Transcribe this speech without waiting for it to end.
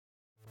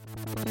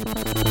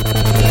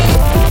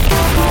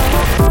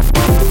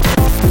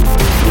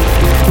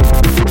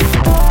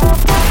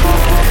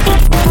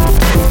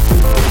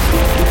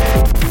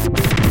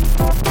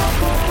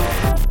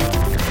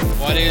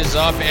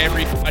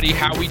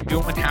How we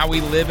doing? How we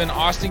living?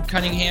 Austin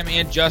Cunningham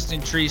and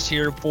Justin Treese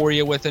here for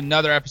you with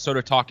another episode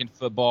of Talking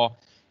Football.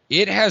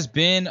 It has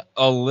been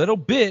a little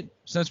bit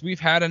since we've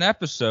had an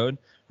episode,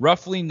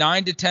 roughly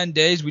 9 to 10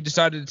 days. We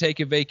decided to take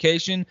a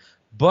vacation,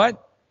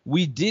 but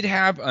we did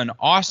have an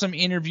awesome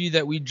interview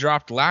that we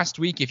dropped last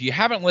week. If you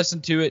haven't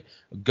listened to it,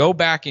 go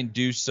back and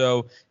do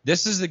so.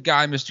 This is the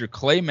guy, Mr.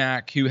 Clay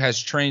Mack, who has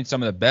trained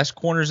some of the best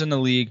corners in the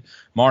league,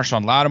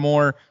 Marshawn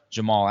Lattimore,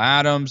 Jamal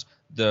Adams,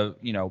 the,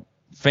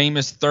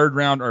 famous third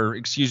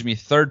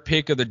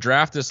pick of the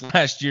draft this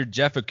last year,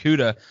 Jeff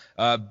Okudah.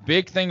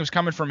 Big things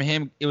coming from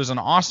him. It was an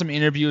awesome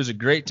interview. It was a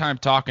great time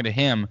talking to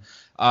him.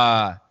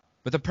 But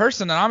the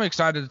person that I'm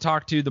excited to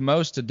talk to the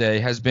most today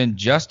has been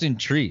Justin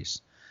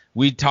Treese.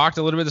 We talked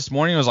a little bit this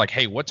morning. I was like,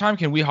 hey, what time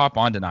can we hop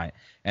on tonight?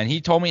 And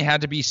he told me it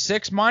had to be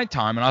 6 my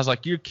time. And I was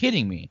like, you're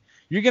kidding me.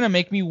 You're going to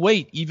make me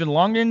wait even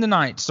longer in the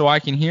night so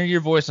I can hear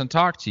your voice and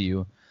talk to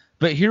you.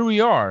 But here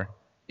we are.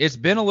 It's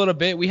been a little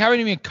bit. We haven't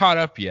even caught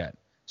up yet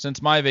since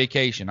my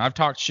vacation. I've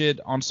talked shit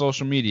on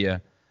social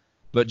media.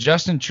 But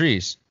Justin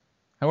Treese,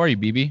 how are you,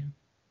 BB?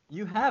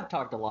 You have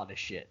talked a lot of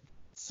shit.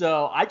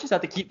 So I just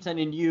have to keep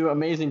sending you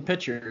amazing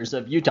pictures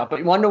of Utah. But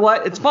you want to know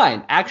what? It's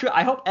fine. Actually,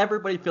 I hope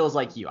everybody feels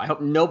like you. I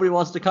hope nobody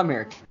wants to come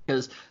here.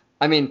 Because,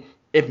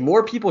 if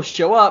more people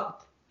show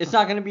up, it's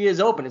not going to be as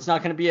open. It's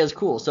not going to be as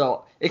cool.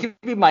 So it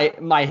could be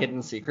my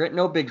hidden secret.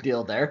 No big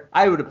deal there.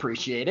 I would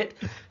appreciate it.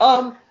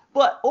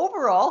 But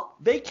overall,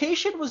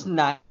 vacation was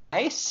nice.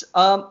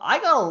 I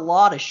got a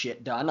lot of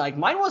shit done. Like,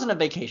 mine wasn't a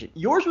vacation.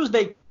 Yours was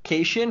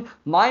vacation.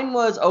 Mine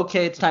was,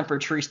 okay, it's time for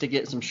Treese to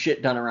get some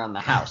shit done around the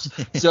house.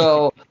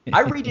 So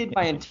I redid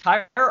my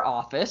entire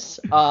office.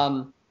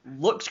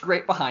 Looks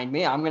great behind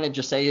me. I'm going to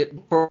just say it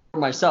for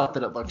myself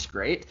that it looks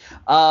great.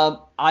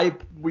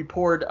 We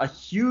poured a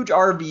huge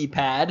RV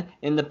pad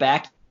in the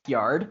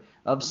backyard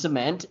of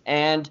cement,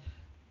 and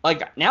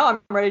now I'm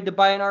ready to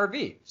buy an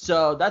RV.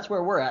 So that's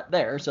where we're at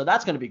there. So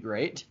that's going to be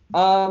great.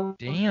 Damn.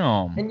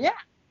 And yeah,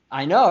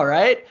 I know,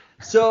 right?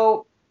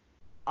 So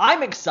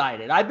I'm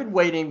excited. I've been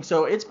waiting.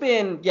 So it's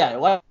been,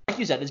 like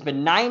you said, it's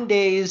been 9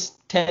 days,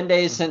 10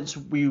 days since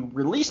we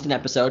released an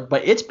episode,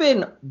 but it's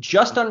been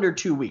just under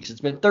 2 weeks.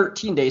 It's been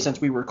 13 days since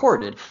we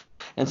recorded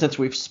and since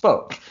we've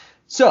spoke.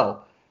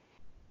 So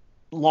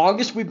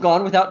longest we've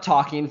gone without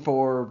talking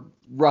for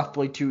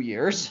roughly 2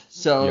 years.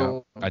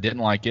 So yeah, I didn't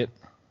like it.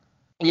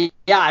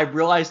 Yeah, I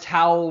realized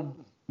how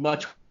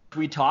much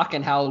we talk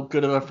and how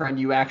good of a friend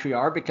you actually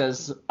are,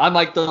 because I'm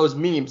like those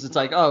memes. It's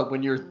like, oh,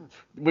 when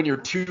your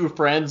two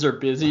friends are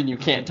busy and you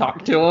can't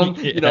talk to them,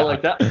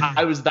 like that.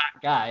 I was that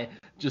guy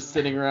just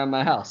sitting around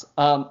my house.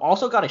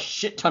 Also got a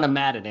shit ton of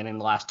Madden in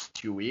the last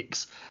 2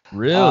 weeks.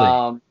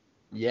 Really?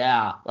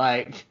 Yeah,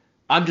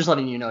 I'm just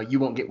letting you know you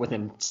won't get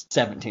within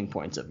 17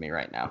 points of me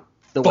right now.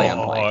 The way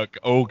I'm playing.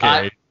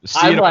 Okay.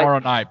 See you tomorrow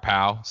night,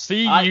 pal.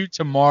 See you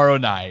tomorrow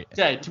night.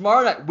 Okay,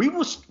 tomorrow night.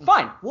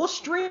 We'll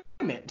stream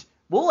it.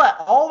 We'll let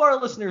all of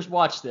our listeners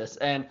watch this,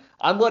 and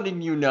I'm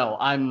letting you know.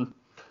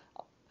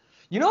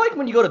 Like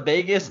when you go to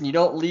Vegas and you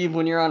don't leave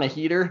when you're on a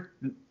heater?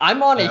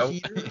 I'm on a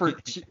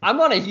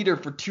heater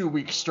for 2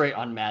 weeks straight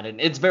on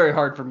Madden. It's very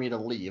hard for me to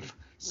leave.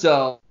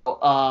 So,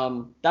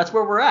 that's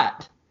where we're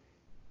at.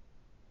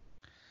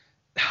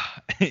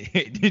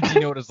 Did you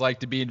know what it's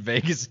like to be in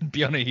Vegas and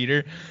be on a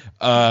heater?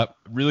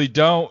 Really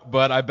don't,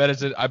 but I bet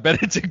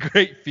it's a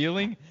great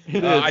feeling.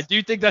 I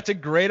do think that's a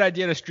great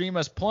idea to stream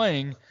us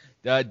playing.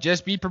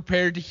 Just be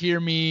prepared to hear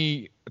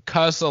me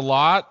cuss a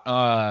lot,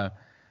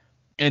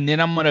 and then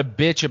I'm gonna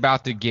bitch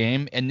about the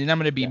game, and then I'm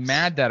gonna be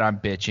mad that I'm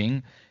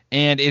bitching,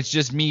 and it's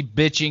just me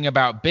bitching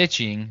about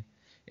bitching,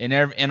 and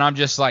I'm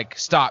just like,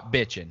 stop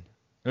bitching.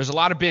 There's a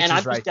lot of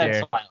bitches right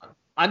there. Silent.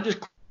 I'm just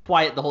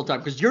quiet the whole time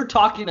because you're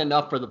talking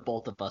enough for the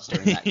both of us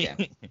during that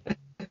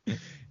game.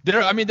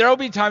 There'll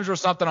be times where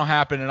something will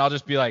happen, and I'll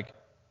just be like,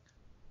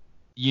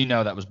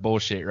 that was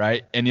bullshit,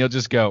 right? And you'll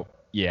just go,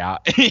 yeah.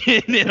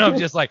 And then I'm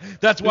just like,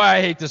 that's why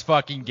I hate this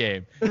fucking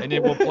game. And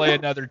then we'll play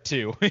another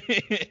 2.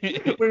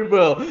 We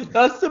will.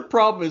 That's the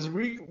problem is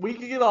we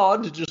can get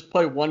on to just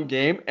play one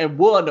game, and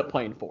we'll end up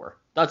playing 4.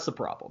 That's the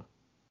problem.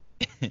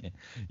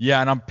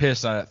 Yeah, and I'm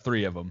pissed at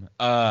 3 of them.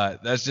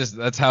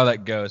 That's how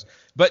that goes.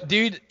 But,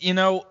 dude,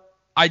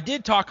 I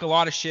did talk a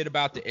lot of shit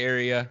about the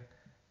area,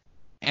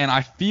 and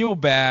I feel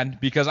bad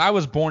because I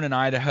was born in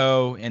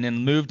Idaho and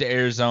then moved to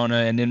Arizona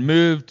and then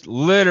moved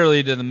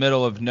literally to the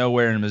middle of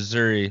nowhere in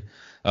Missouri,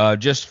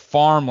 just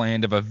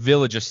farmland of a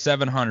village of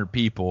 700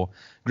 people.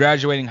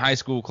 Graduating high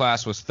school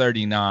class was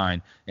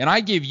 39, and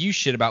I give you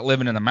shit about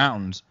living in the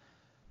mountains.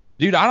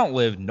 Dude, I don't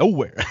live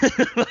nowhere.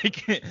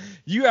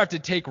 You have to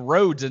take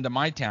roads into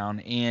my town,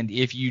 and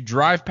if you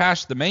drive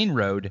past the main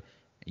road,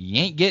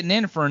 you ain't getting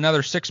in for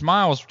another 6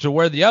 miles to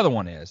where the other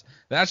one is.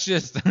 That's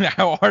just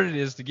how hard it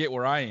is to get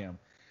where I am.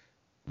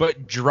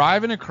 But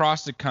driving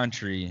across the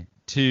country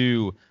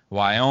to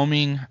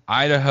Wyoming,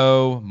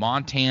 Idaho,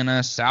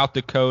 Montana, South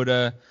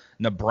Dakota,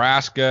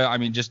 Nebraska,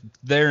 just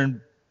there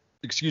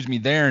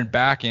and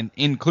back, and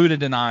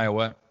included in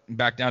Iowa,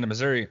 back down to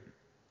Missouri,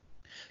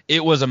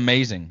 it was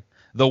amazing.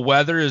 The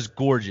weather is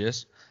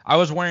gorgeous. I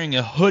was wearing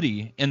a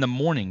hoodie in the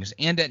mornings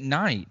and at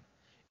night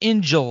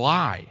in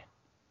July.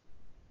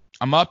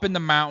 I'm up in the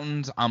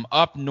mountains. I'm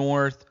up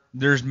north.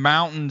 There's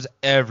mountains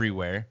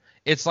everywhere.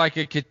 It's like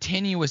a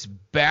continuous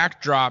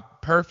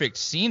backdrop, perfect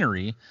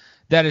scenery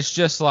that is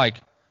just like,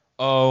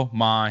 oh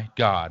my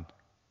God.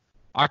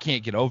 I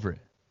can't get over it.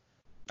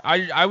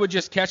 I would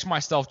just catch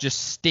myself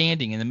just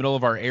standing in the middle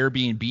of our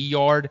Airbnb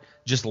yard,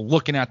 just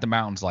looking at the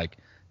mountains like,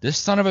 this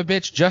son of a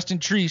bitch, Justin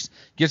Treese,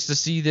 gets to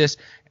see this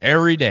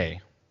every day.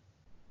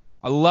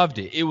 I loved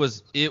it.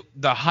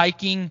 The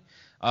hiking.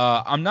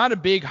 I'm not a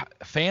big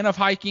fan of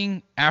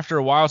hiking. After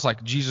a while, it's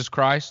like, Jesus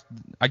Christ,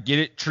 I get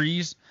it,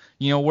 trees,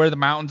 where the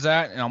mountain's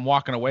at, and I'm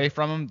walking away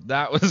from them.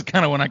 That was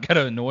kind of when I got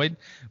annoyed.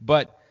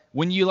 But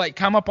when you like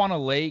come up on a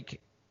lake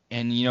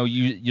and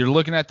you're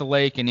looking at the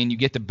lake, and then you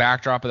get the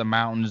backdrop of the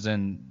mountains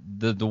and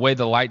the way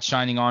the light's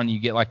shining on, you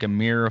get like a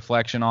mirror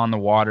reflection on the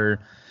water.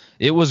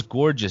 It was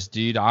gorgeous,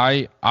 dude.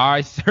 I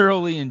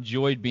thoroughly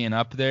enjoyed being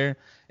up there,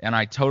 and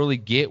I totally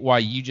get why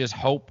you just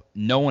hope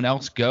no one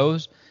else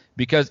goes,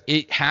 because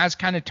it has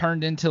kind of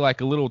turned into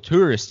like a little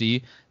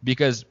touristy,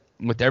 because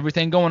with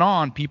everything going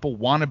on, people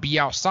want to be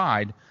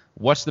outside.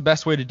 What's the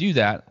best way to do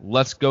that?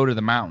 Let's go to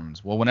the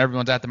mountains. Well, when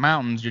everyone's at the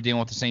mountains, you're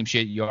dealing with the same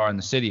shit you are in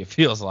the city, it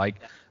feels like.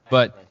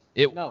 But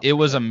it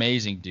was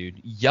amazing,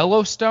 dude.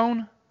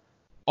 Yellowstone?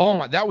 Oh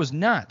my, that was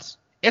nuts.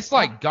 It's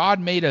like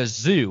God made a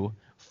zoo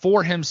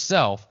for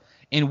himself,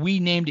 and we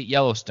named it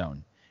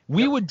Yellowstone.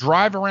 We would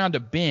drive around a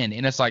bend,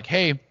 and it's like,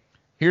 hey,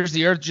 here's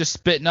the earth just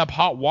spitting up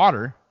hot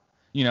water.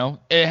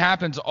 It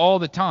happens all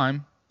the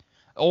time.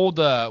 Old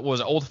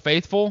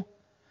Faithful?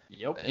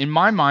 Yep. In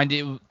my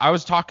mind, I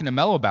was talking to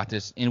Mello about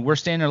this, and we're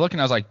standing there looking.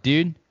 I was like,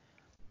 dude,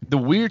 the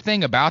weird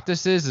thing about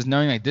this is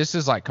knowing like this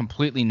is like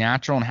completely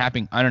natural and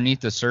happening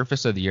underneath the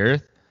surface of the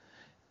earth,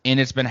 and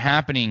it's been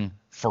happening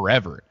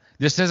forever.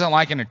 This isn't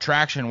like an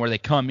attraction where they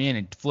come in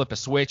and flip a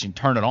switch and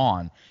turn it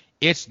on.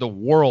 It's the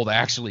world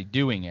actually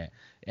doing it.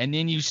 And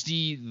then you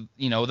see,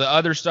 the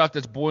other stuff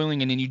that's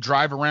boiling, and then you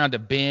drive around a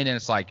bend, and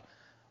it's like,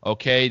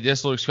 okay,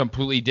 this looks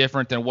completely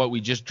different than what we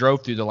just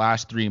drove through the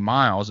last 3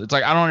 miles. It's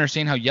like, I don't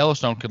understand how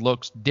Yellowstone could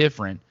look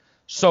different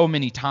so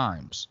many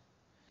times.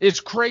 It's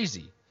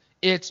crazy.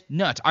 It's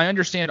nuts. I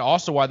understand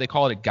also why they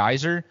call it a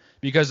geyser,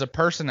 because the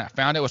person that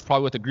found it was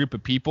probably with a group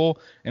of people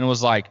and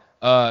was like,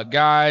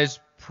 guys,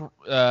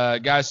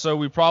 so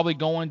we probably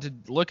going to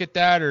look at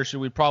that, or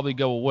should we probably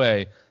go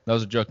away? That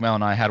was a joke Mel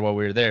and I had while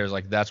we were there. It's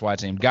like, that's why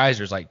it's named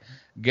geysers. Like,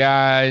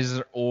 guys,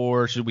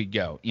 or should we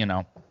go?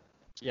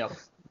 Yep.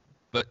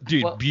 But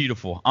dude,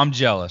 beautiful. I'm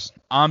jealous.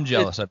 I'm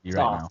jealous of you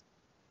right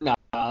now.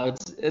 No,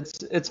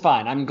 it's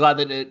fine. I'm glad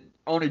that it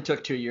only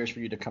took 2 years for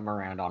you to come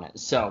around on it.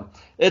 So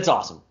it's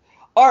awesome.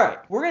 All right,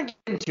 we're gonna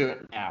get into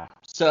it now.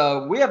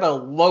 So we have a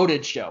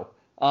loaded show.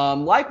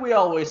 Like we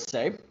always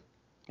say,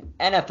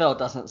 NFL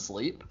doesn't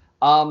sleep.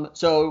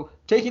 So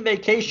taking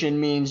vacation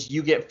means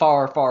you get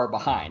far, far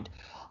behind.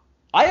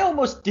 I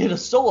almost did a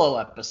solo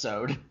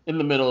episode in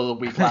the middle of the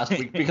week last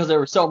week because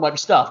there was so much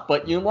stuff.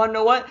 But you want to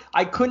know what?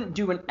 I couldn't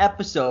do an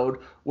episode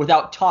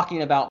without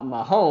talking about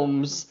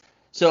Mahomes,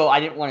 so I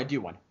didn't want to do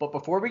one. But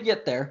before we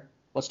get there,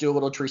 let's do a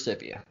little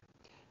trivia.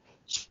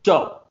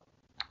 So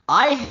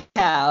I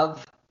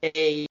have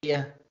the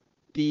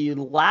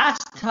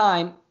last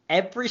time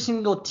every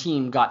single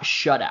team got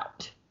shut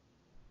out.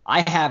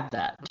 I have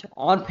that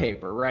on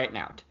paper right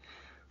now.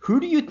 Who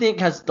do you think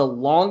has the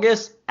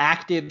longest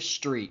active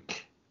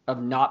streak of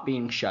not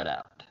being shut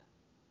out?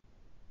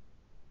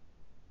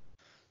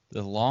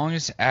 The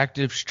longest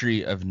active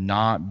streak of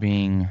not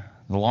being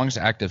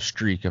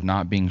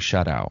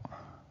shut out.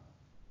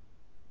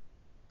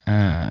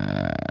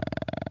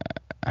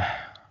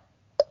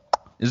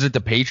 Is it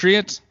the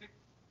Patriots?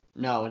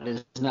 No, it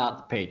is not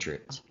the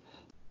Patriots.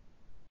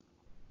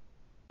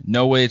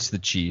 No way it's the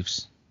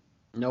Chiefs.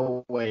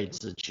 No way it's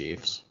the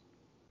Chiefs.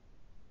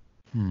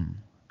 The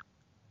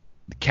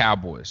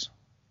Cowboys.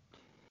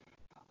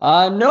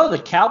 No, the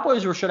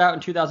Cowboys were shut out in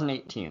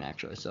 2018,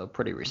 actually, so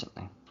pretty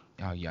recently.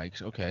 Oh,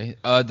 yikes. Okay.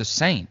 The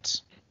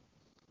Saints.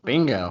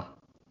 Bingo.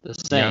 The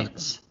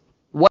Saints.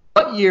 Yeah.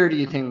 What year do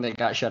you think they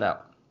got shut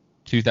out?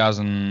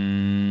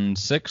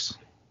 2006?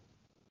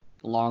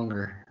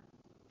 Longer.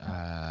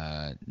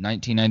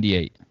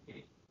 1998.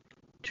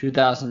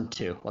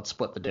 2002. Let's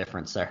split the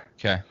difference there.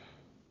 Okay.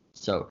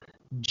 So,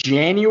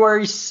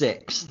 January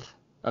 6th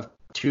of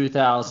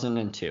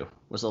 2002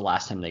 was the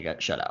last time they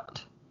got shut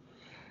out.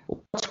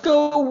 Let's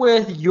go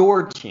with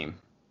your team,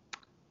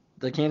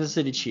 the Kansas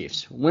City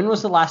Chiefs. When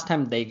was the last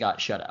time they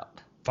got shut out?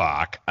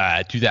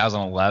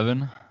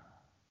 2011.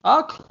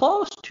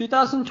 Close.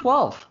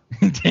 2012.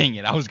 Dang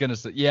it. I was going to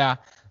say, yeah,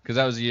 because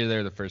that was the year they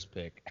were the first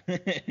pick.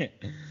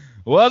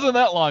 Wasn't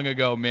that long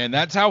ago, man.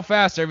 That's how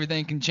fast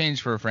everything can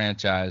change for a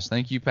franchise.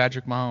 Thank you,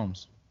 Patrick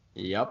Mahomes.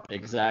 Yep,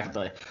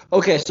 exactly.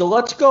 Okay, so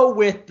let's go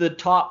with the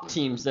top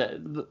teams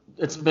that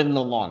it's been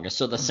the longest.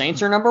 So the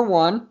Saints are number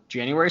 1,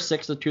 January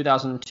 6th of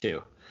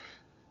 2002.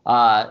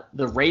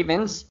 The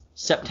Ravens,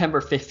 September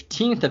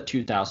 15th of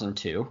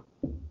 2002.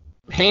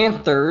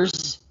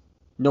 Panthers,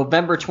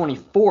 November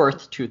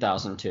 24th,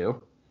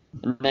 2002.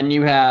 And then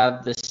you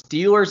have the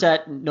Steelers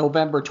at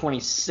November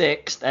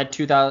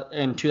 26th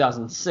in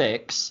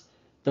 2006,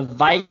 the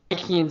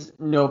Vikings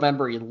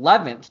November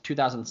 11th,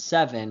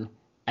 2007,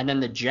 and then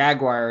the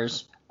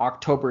Jaguars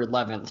October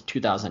 11th,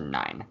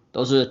 2009.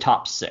 Those are the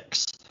top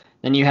 6.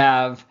 Then you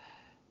have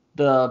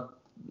the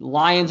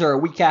Lions are a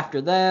week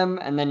after them,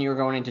 and then you're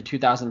going into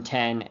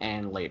 2010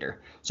 and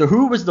later. So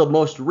who was the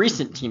most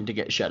recent team to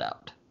get shut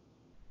out?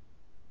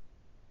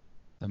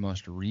 The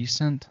most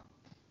recent?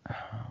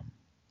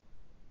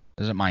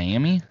 Is it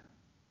Miami?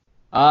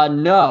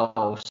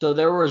 No. So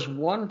there was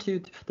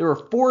there were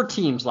 4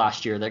 teams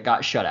last year that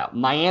got shut out.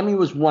 Miami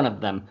was one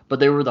of them, but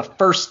they were the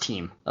first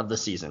team of the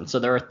season. So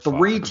there are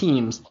 3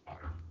 teams.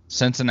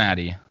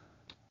 Cincinnati.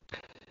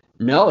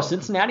 No,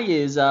 Cincinnati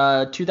is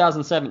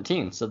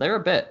 2017, so they're a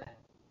bit.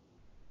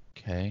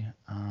 Okay.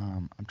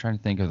 I'm trying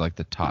to think of like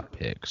the top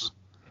picks.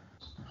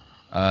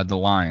 The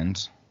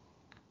Lions.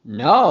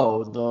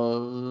 No, the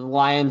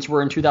Lions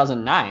were in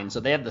 2009, so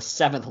they have the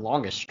 7th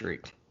longest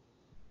streak.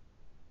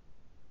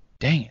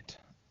 Dang it.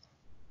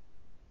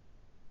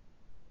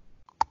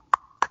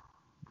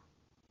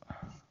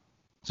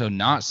 So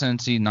not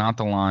Cincy, not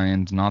the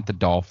Lions, not the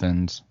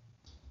Dolphins.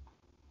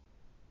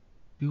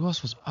 Who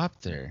else was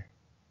up there?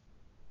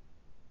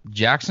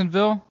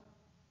 Jacksonville?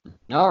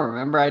 No,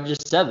 remember I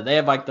just said that they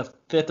have like the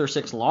 5th or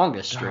 6th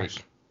longest streak.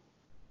 Gosh.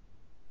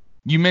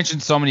 You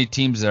mentioned so many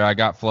teams there, I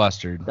got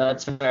flustered.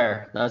 That's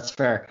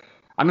fair.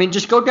 I mean,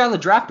 just go down the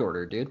draft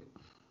order, dude.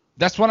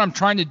 That's what I'm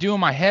trying to do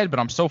in my head, but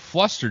I'm so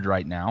flustered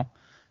right now.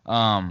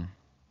 I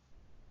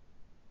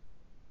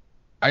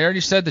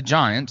already said the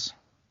Giants.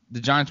 The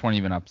Giants weren't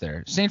even up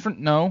there.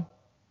 No.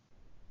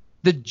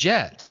 The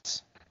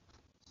Jets.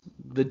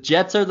 The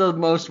Jets are the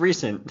most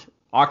recent.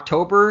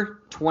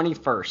 October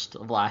 21st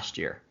of last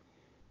year.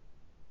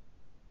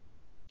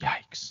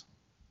 Yikes.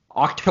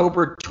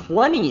 October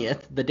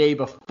 20th, the day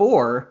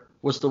before,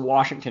 was the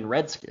Washington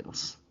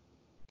Redskins.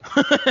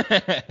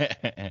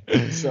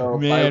 So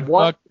man, by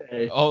one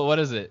day, what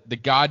is it? The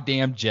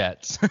goddamn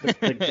Jets.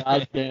 the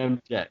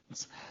goddamn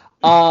Jets.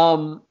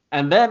 And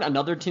then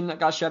another team that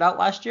got shut out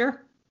last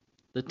year,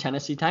 the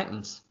Tennessee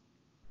Titans.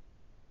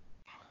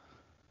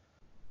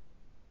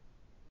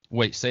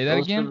 Wait, say that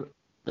again?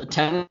 The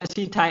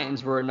Tennessee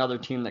Titans were another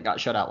team that got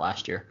shut out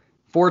last year.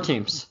 4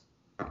 teams.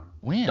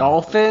 When?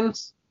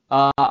 Dolphins,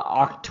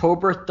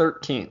 October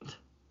 13th.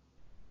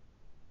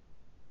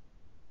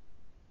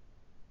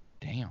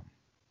 Damn.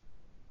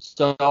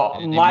 So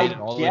And my made it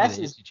all the way to guess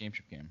the is, AFC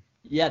Championship game.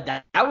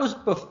 yeah, that was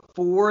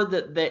before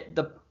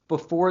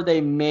before they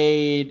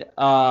made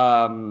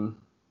the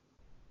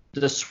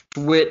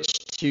switch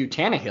to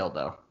Tannehill,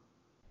 though.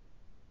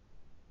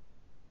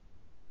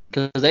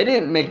 Because they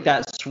didn't make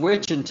that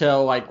switch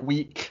until like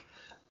week,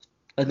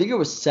 I think it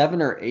was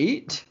 7 or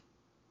 8.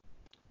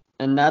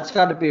 And that's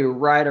got to be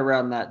right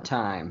around that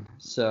time.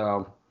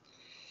 So,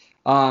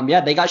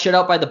 yeah, they got shut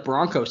out by the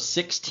Broncos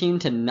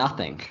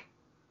 16-0.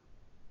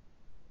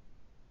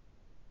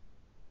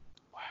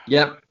 Wow.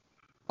 Yep.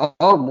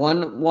 Oh,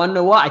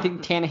 1-1. I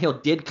think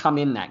Tannehill did come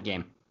in that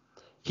game.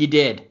 He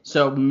did.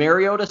 So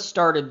Mariota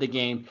started the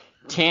game.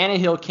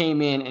 Tannehill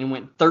came in and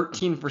went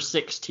 13 for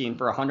 16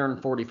 for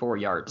 144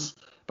 yards,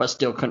 but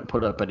still couldn't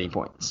put up any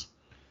points.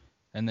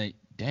 And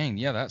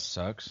yeah, that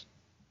sucks.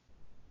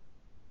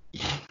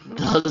 It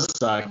does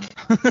suck.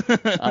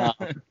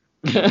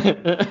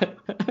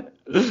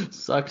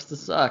 Sucks to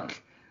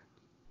suck.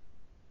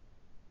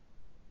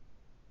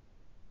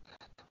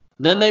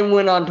 Then they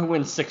went on to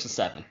win 6 or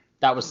 7.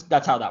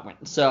 That's how that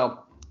went. So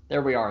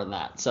there we are in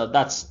that. So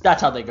that's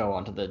how they go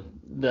on to the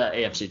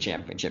AFC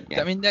Championship game.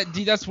 I mean,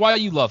 that's why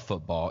you love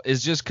football.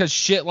 Is just because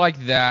shit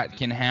like that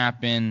can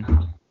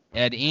happen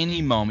at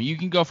any moment. You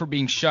can go from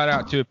being shut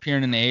out to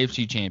appearing in the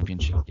AFC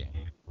Championship game.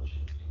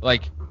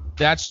 Like,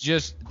 that's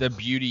just the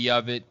beauty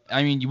of it.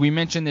 I mean, we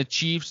mentioned the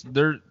Chiefs.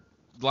 The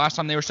last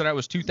time they were shut out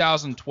was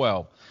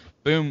 2012.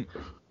 Boom,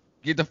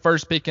 get the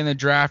first pick in the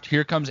draft.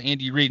 Here comes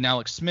Andy Reid and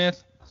Alex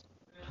Smith.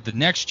 The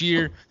next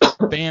year,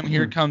 bam,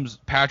 here comes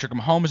Patrick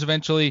Mahomes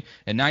eventually,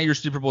 and now you're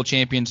Super Bowl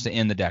champions to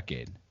end the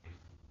decade.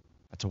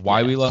 That's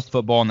why we love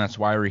football, and that's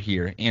why we're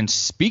here. And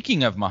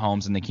speaking of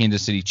Mahomes and the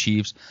Kansas City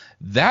Chiefs,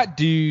 that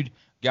dude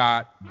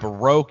got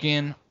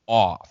broken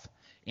off.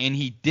 And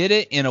he did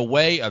it in a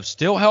way of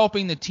still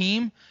helping the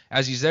team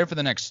as he's there for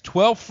the next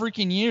 12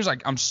 freaking years.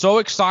 Like, I'm so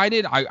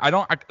excited. I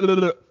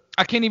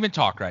can't even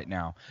talk right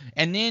now.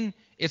 And then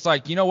it's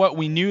like, you know what?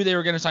 We knew they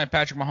were going to sign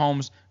Patrick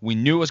Mahomes. We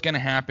knew it was going to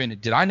happen.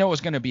 Did I know it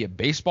was going to be a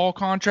baseball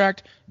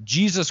contract?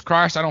 Jesus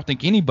Christ, I don't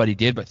think anybody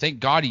did, but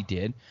thank God he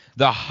did.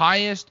 The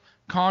highest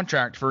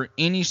contract for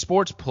any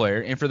sports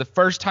player, and for the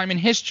first time in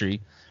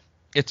history,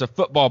 it's a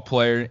football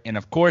player. And,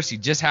 of course, he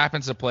just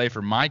happens to play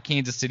for my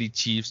Kansas City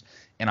Chiefs,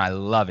 and I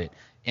love it.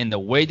 And the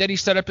way that he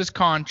set up his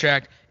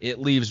contract, it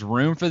leaves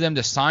room for them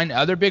to sign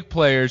other big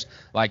players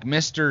like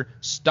Mr.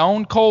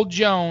 Stone Cold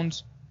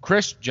Jones,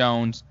 Chris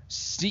Jones,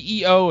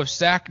 CEO of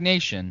Sack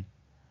Nation,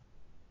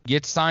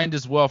 gets signed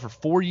as well for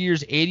 4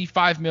 years,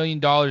 $85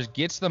 million,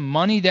 gets the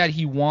money that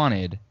he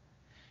wanted,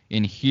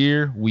 and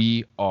here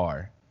we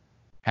are.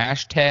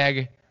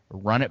 Hashtag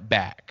run it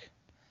back.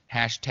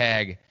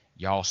 Hashtag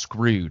y'all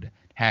screwed.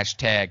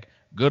 Hashtag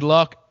good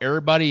luck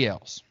everybody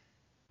else.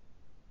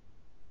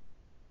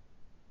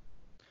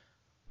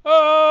 Oh,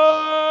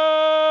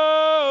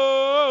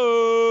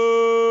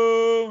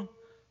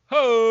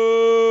 oh,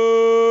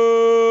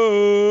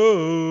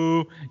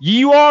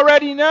 you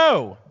already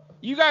know.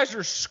 You guys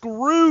are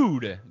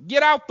screwed.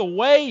 Get out the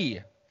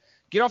way.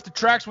 Get off the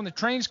tracks when the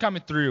train's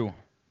coming through.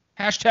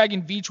 Hashtag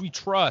in Veach we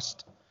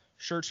trust.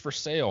 Shirts for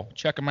sale.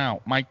 Check them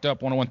out.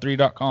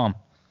 MikedUp1013.com.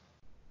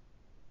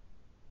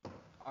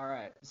 All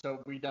right. So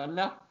we done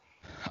now?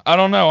 I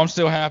don't know. I'm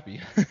still happy.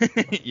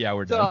 Yeah,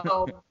 we're done.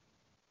 So,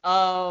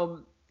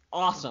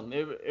 awesome.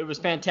 It was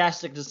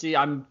fantastic to see.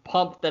 I'm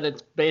pumped that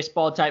it's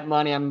baseball type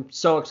money. I'm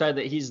so excited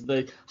that he's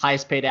the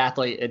highest paid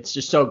athlete. It's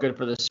just so good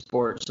for the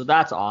sport. So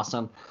that's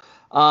awesome.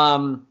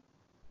 Deshaun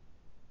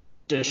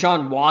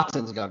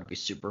Watson's got to be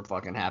super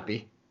fucking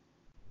happy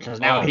because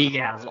now he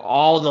has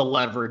all the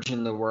leverage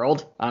in the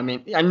world. I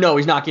mean, I know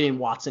he's not getting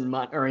Watson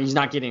money or he's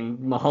not getting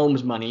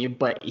Mahomes money,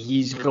 but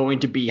he's going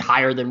to be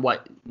higher than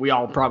what we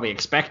all probably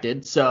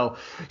expected. So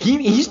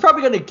he's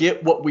probably going to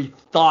get what we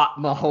thought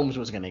Mahomes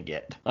was going to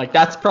get. Like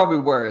that's probably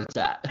where it's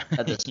at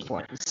this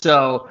point.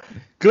 So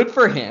good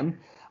for him.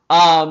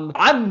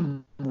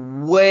 I'm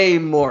way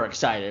more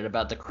excited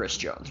about the Chris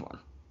Jones one.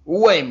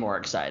 Way more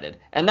excited.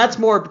 And that's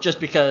more just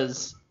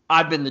because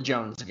I've been the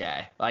Jones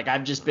guy. Like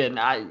I've been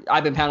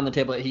pounding the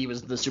table that he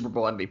was the Super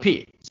Bowl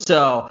MVP.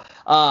 So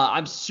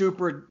I'm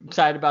super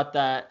excited about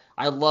that.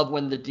 I love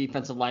when the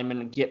defensive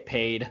linemen get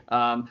paid.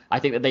 I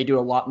think that they do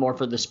a lot more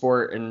for the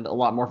sport and a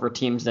lot more for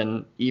teams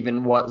than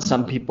even what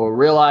some people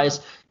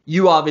realize.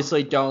 You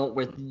obviously don't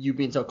with you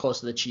being so close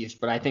to the Chiefs,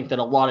 but I think that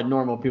a lot of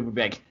normal people would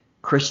be like,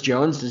 Chris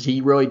Jones, does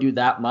he really do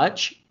that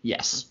much?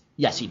 Yes.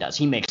 Yes, he does.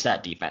 He makes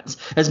that defense.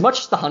 As much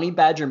as the Honey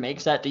Badger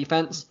makes that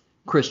defense,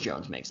 Chris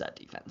Jones makes that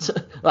defense.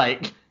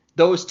 Like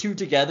those two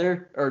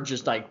together are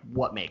just like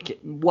what makes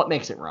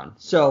it run.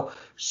 So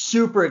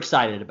super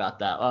excited about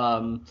that.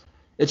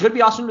 It's gonna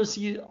be awesome to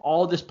see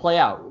all this play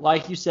out.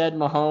 Like you said,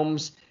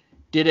 Mahomes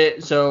did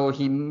it so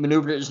he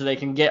maneuvered it so they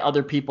can get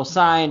other people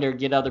signed or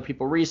get other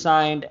people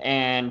re-signed,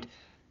 and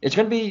it's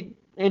gonna be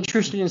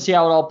interesting to see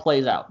how it all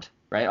plays out.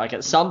 Right? Like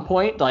at some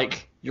point,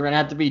 like you're going to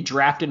have to be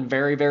drafting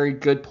very, very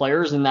good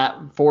players in that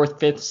 4th,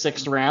 5th,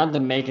 6th round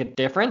to make a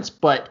difference.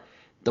 But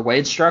the way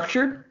it's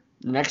structured,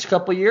 the next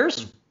couple of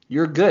years,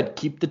 you're good.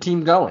 Keep the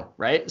team going,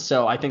 right?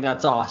 So I think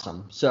that's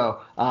awesome.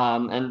 So,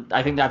 and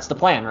I think that's the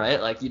plan,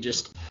 right? Like you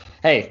just,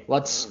 hey,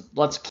 let's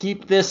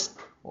keep this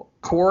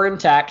core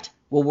intact.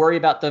 We'll worry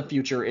about the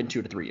future in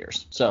 2 to 3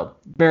 years. So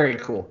very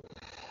cool.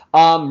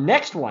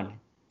 Next one,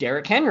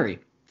 Derrick Henry,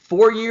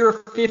 4-year,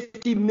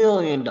 $50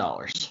 million.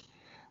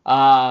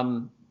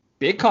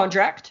 Big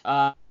contract,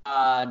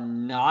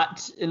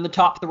 not in the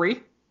top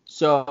 3,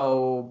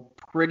 so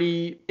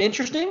pretty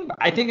interesting.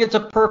 I think it's a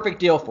perfect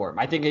deal for him.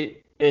 I think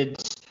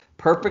it's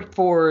perfect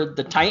for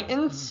the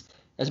Titans,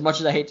 as much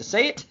as I hate to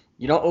say it.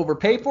 You don't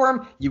overpay for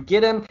him. You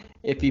get him.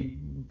 If he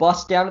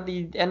busts down at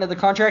the end of the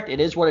contract,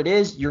 it is what it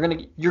is. You're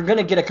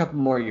gonna get a couple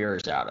more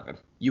years out of him.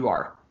 You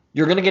are.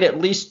 You're gonna get at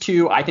least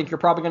 2. I think you're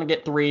probably gonna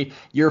get 3.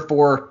 Year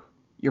 4.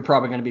 You're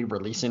probably going to be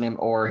releasing him,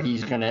 or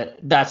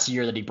that's the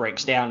year that he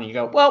breaks down and you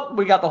go, well,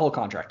 we got the whole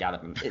contract out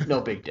of him. No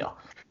big deal.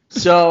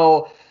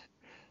 So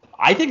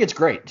I think it's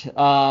great.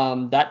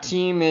 That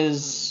team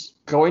is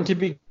going to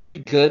be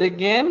good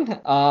again.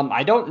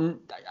 I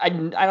don't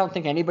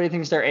think anybody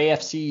thinks they're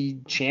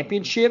AFC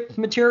championship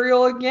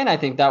material again. I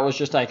think that was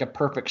just like a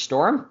perfect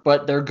storm,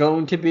 but they're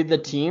going to be the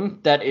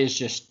team that is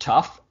just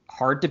tough,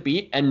 hard to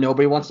beat, and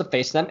nobody wants to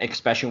face them,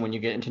 especially when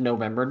you get into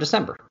November and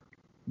December.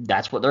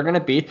 That's what they're going to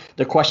be.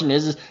 The question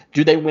is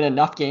do they win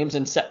enough games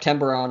in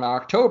September and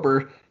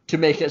October to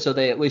make it so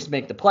they at least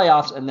make the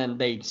playoffs, and then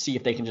they see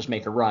if they can just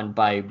make a run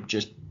by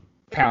just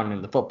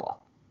pounding the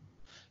football.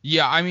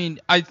 Yeah, I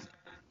mean,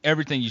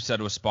 everything you said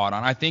was spot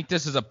on. I think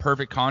this is a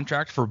perfect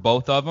contract for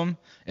both of them,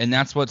 and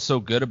that's what's so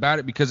good about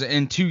it, because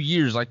in 2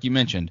 years, like you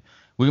mentioned,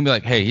 we can be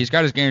like, hey, he's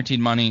got his guaranteed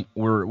money.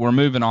 We're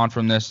moving on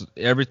from this.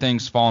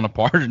 Everything's falling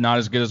apart, not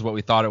as good as what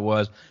we thought it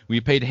was.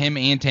 We paid him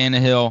and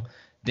Tannehill.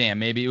 Damn,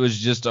 maybe it was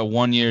just a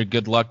 1-year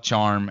good luck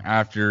charm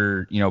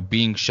after,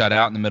 being shut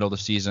out in the middle of the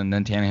season.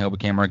 Then Tannehill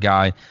became our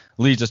guy,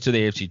 leads us to the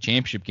AFC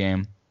Championship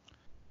game.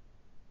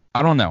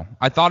 I don't know.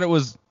 I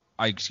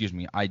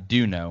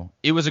do know.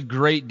 It was a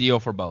great deal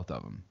for both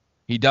of them.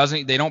 They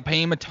don't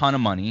pay him a ton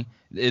of money.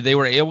 They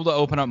were able to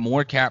open up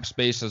more cap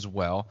space as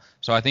well.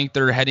 So I think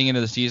they're heading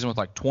into the season with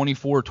like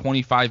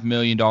 $25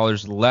 million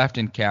left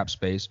in cap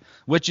space,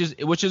 which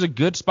is a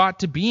good spot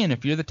to be in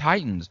if you're the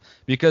Titans,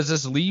 because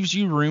this leaves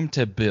you room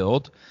to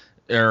build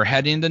or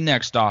head into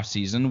next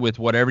offseason with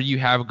whatever you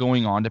have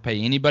going on to pay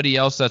anybody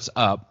else that's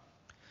up.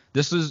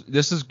 This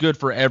is good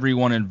for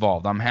everyone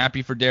involved. I'm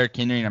happy for Derrick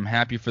Henry, and I'm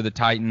happy for the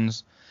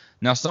Titans.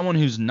 Now, someone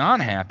who's not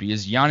happy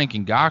is Yannick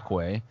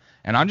Ngakoue,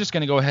 and I'm just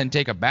going to go ahead and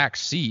take a back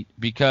seat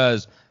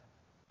because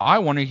I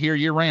want to hear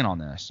your rant on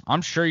this.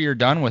 I'm sure you're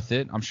done with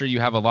it. I'm sure you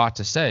have a lot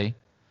to say.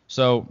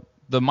 So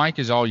the mic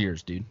is all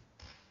yours, dude.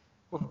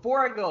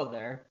 Before I go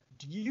there,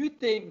 do you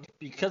think,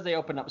 because they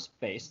opened up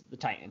space, the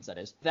Titans that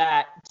is,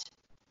 that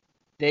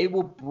they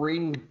will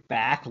bring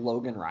back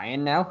Logan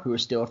Ryan now, who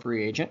is still a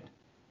free agent?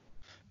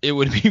 It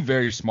would be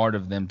very smart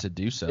of them to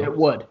do so. It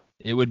would.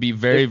 It would be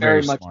very,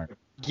 very smart.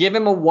 Give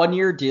him a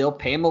 1-year deal,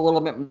 pay him a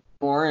little bit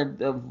more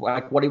of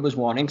like what he was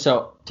wanting.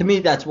 So to me,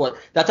 that's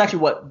actually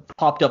what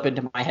popped up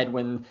into my head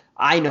when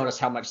I noticed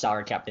how much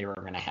salary cap they were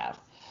going to have.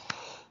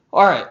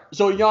 All right,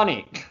 so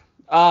Yannick,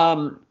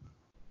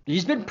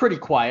 he's been pretty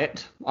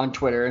quiet on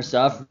Twitter and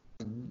stuff.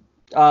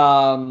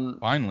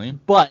 Finally.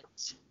 But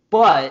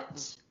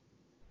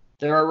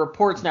there are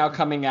reports now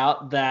coming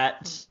out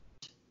that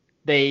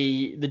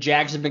the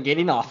Jags have been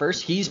getting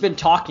offers. He's been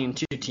talking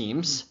to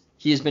teams.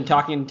 He's been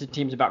talking to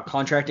teams about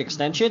contract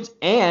extensions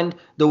and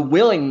the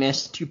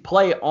willingness to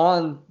play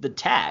on the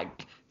tag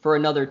for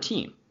another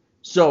team.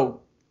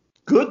 So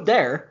good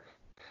there.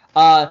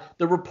 The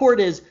report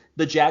is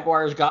the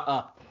Jaguars got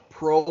a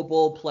Pro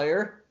Bowl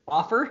player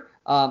offer.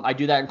 I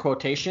do that in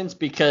quotations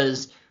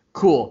because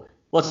cool.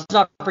 Let's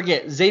not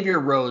forget Xavier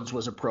Rhodes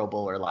was a Pro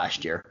Bowler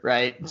last year,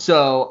 right?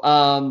 So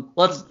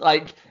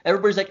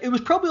everybody's like, it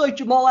was probably like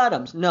Jamal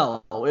Adams.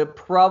 No, it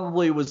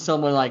probably was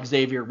someone like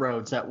Xavier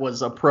Rhodes that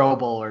was a Pro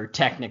Bowler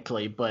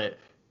technically, but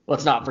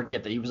let's not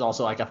forget that he was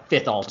also like a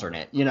fifth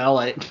alternate,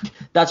 like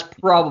that's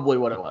probably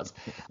what it was.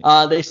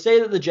 They say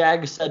that the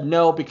Jags said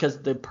no because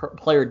the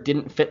player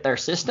didn't fit their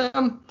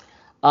system.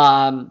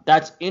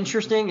 That's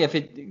interesting. If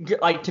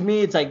it, like, to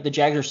me, it's like the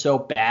Jags are so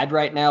bad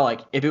right now.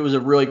 Like, if it was a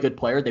really good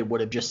player, they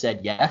would have just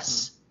said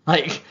yes.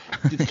 Like,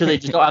 because they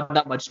just don't have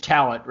that much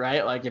talent,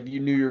 right? Like, if you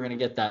knew you were going to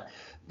get that.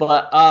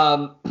 But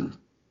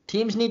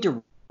teams need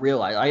to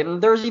realize.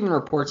 There's even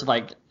reports of,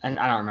 like, and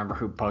I don't remember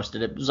who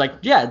posted it. It was like,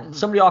 yeah,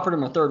 somebody offered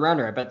him a third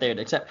rounder. I bet they would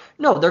accept.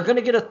 No, they're going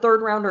to get a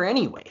third rounder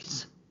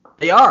anyways.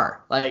 They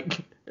are.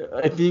 Like,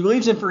 if he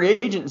leaves in free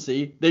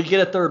agency, they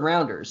get a third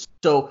rounder.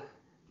 So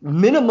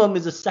minimum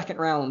is a second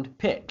round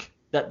pick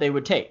that they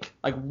would take.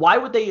 Like, why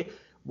would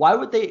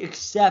they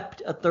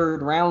accept a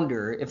third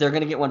rounder if they're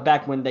going to get one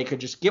back when they could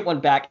just get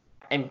one back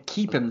and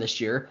keep him this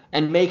year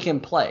and make him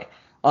play?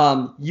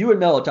 You and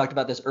Melo talked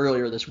about this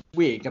earlier this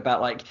week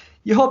about, like,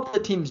 you hope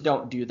that teams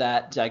don't do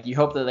that. Like, you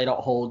hope that they don't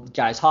hold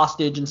guys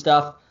hostage and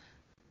stuff.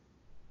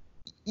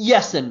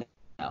 Yes and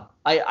no.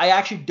 I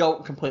actually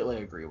don't completely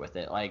agree with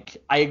it. Like,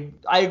 I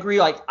agree.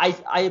 Like,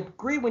 I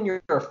agree when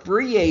you're a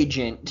free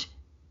agent,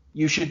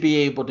 you should be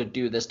able to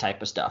do this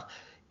type of stuff.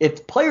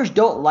 If players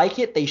don't like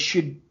it, they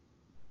should,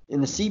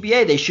 in the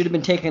CBA, they should have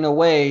been taking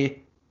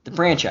away the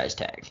franchise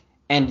tag.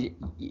 And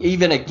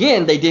even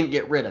again, they didn't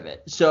get rid of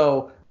it.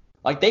 So,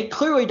 like, they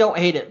clearly don't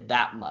hate it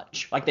that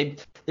much. Like,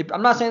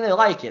 I'm not saying they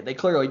like it. They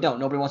clearly don't.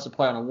 Nobody wants to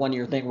play on a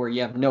 1-year thing where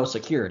you have no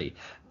security.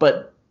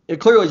 But it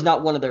clearly is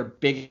not one of their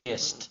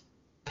biggest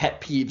pet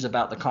peeves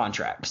about the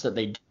contracts that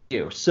they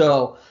do.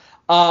 So,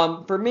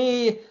 for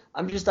me,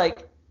 I'm just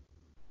like,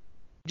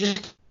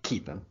 just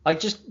keep him. Like,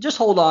 just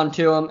hold on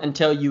to him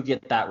until you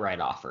get that right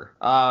offer.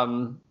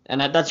 And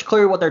that's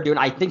clearly what they're doing.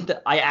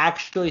 I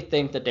actually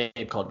think that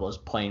Dave Caldwell is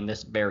playing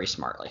this very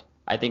smartly.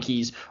 I think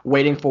he's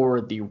waiting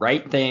for the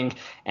right thing,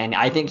 and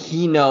I think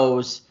he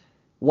knows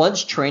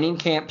once training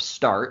camp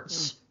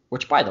starts,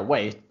 which, by the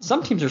way,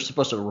 some teams are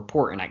supposed to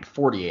report in like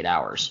 48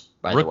 hours,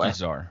 by the way.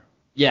 Rookies are.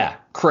 Yeah,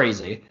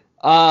 crazy.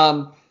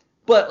 But,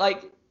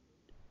 like,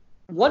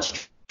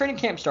 once training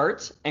camp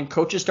starts and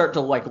coaches start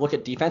to, like, look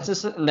at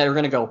defenses, and they're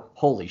going to go,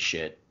 holy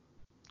shit,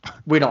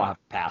 we don't have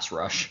a pass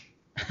rush.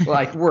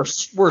 Like, we're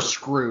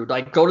screwed.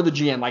 Like, go to the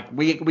GM. Like,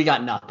 we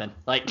got nothing.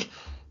 Like,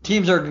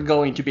 teams are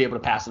going to be able to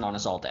pass it on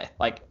us all day.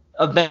 Like,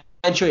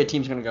 eventually a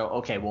team's going to go,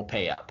 okay, we'll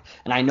pay up.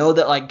 And I know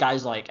that, like,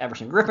 guys like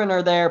Everson Griffin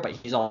are there, but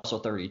he's also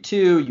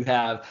 32. You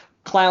have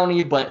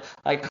Clowney, but,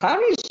 like,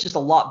 Clowney's just a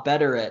lot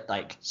better at,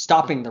 like,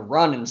 stopping the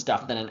run and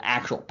stuff than an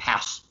actual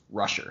pass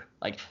rusher.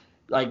 Like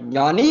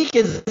Yannick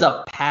is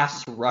a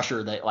pass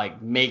rusher that,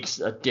 like, makes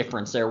a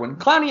difference there. When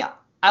Clowney,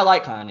 I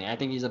like Clowney. I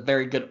think he's a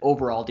very good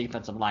overall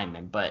defensive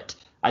lineman, but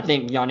I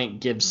think Yannick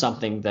gives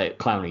something that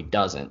Clowney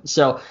doesn't.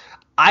 So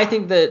I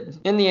think that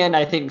in the end,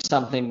 I think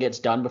something gets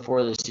done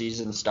before the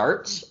season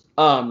starts.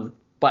 And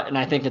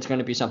I think it's going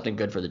to be something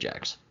good for the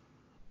Jags.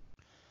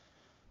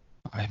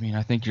 I mean,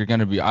 I think you're going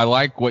to be – I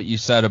like what you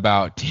said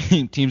about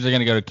teams are going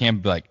to go to camp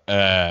and be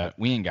like,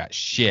 we ain't got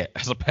shit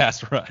as a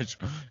pass rush,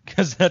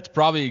 because that's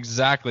probably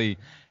exactly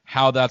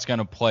how that's going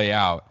to play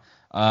out.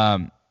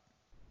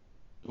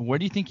 Where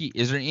do you think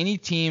is there any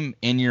team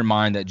in your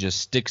mind that just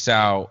sticks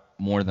out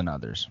more than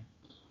others?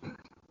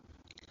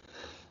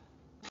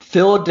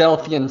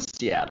 Philadelphia and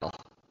Seattle.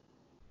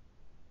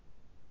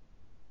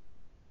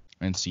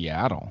 And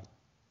Seattle.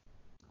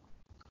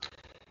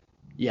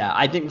 Yeah,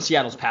 I think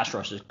Seattle's pass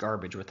rush is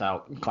garbage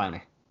without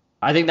Clowney.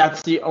 I think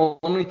that's the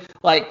only,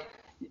 like,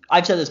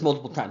 I've said this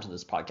multiple times in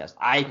this podcast.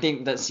 I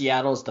think that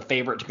Seattle is the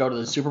favorite to go to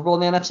the Super Bowl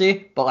in the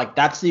NFC, but, like,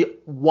 that's the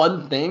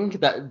one thing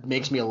that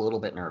makes me a little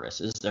bit nervous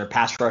is their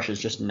pass rush is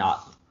just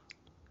not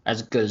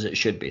as good as it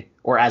should be,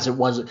 or as it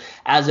was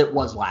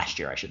last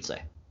year, I should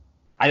say.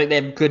 I think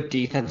they have good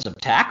defensive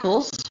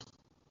tackles,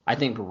 I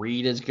think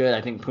Reed is good.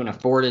 I think Poona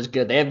Ford is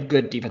good. They have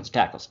good defensive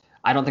tackles.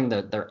 I don't think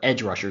that their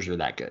edge rushers are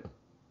that good.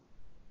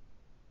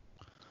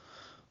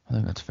 I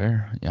think that's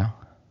fair. Yeah.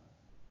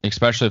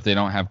 Especially if they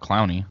don't have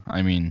Clowney.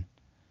 I mean,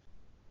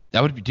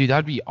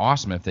 that'd be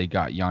awesome if they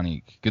got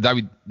Yannick.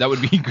 Because that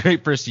would be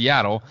great for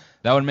Seattle.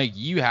 That would make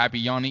you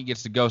happy. Yannick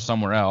gets to go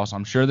somewhere else.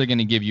 I'm sure they're going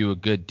to give you a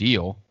good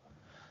deal.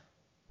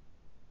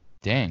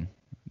 Dang.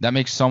 That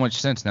makes so much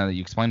sense now that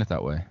you explained it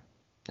that way.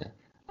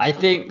 I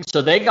think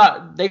so. They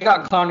got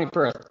Clowney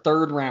for a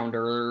third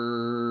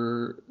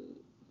rounder.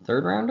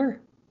 Third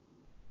rounder?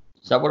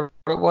 Is that what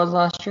it was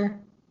last year?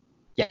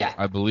 Yeah,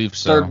 I believe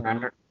so. Third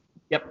rounder.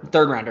 Yep,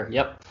 third rounder.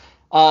 Yep.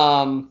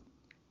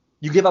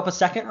 You give up a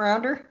second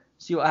rounder,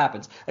 see what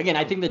happens. Again,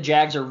 I think the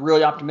Jags are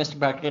really optimistic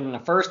about getting a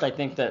first. I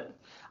think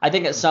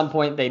at some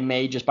point they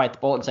may just bite the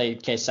bullet and say,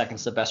 okay,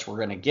 second's the best we're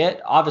going to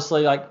get.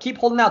 Obviously, keep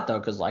holding out, though,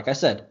 because like I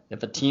said,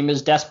 if a team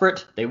is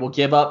desperate, they will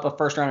give up a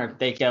first rounder.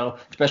 They go,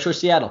 especially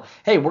Seattle,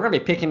 hey, we're going to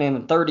be picking in the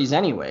 30s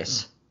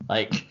anyways.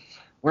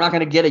 We're not going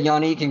to get a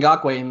Yannick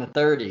Ngakoue in the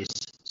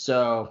 30s.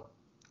 So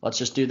let's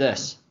just do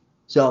this.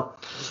 So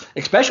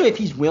especially if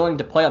he's willing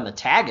to play on the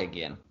tag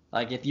again.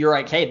 If you're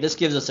like, hey, this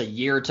gives us a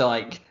year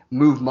to,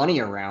 move money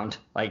around,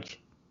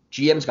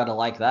 GM's got to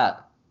like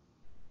that.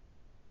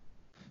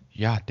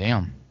 Yeah,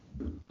 damn.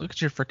 Look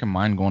at your freaking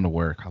mind going to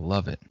work. I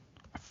love it.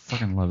 I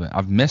freaking love it.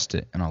 I've missed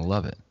it, and I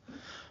love it.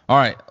 All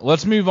right,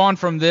 let's move on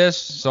from this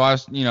so I,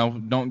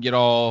 don't get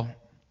all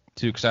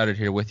too excited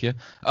here with you.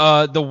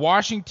 The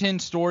Washington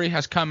story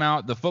has come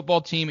out. The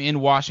football team in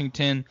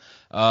Washington,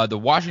 the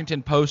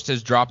Washington Post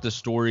has dropped the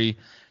story.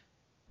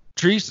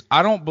 Treese,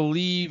 I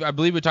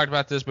believe we talked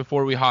about this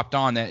before we hopped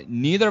on, that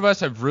neither of us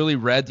have really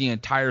read the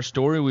entire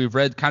story. We've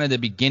read kind of the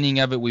beginning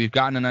of it. We've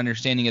gotten an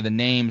understanding of the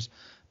names,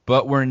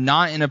 but we're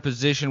not in a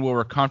position where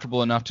we're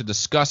comfortable enough to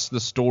discuss the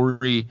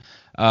story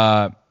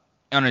on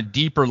a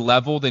deeper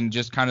level than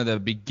just kind of the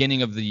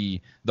beginning of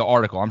the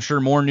article. I'm sure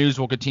more news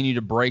will continue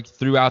to break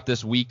throughout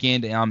this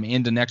weekend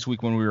into next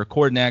week when we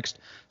record next.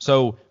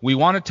 So we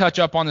want to touch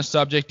up on the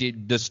subject.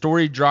 The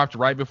story dropped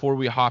right before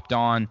we hopped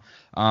on.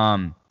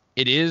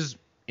 It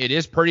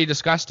is pretty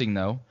disgusting,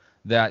 though,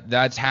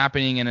 that's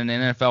happening in an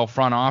NFL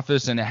front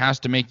office, and it has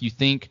to make you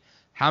think,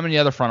 how many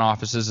other front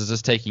offices is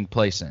this taking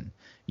place in?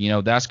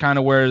 That's kind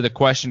of where the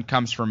question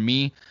comes from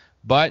me.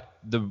 But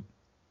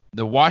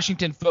the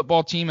Washington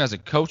football team as a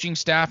coaching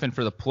staff and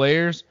for the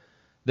players,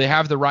 they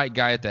have the right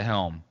guy at the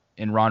helm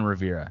in Ron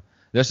Rivera.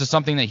 This is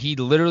something that he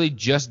literally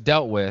just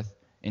dealt with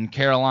in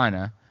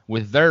Carolina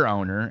with their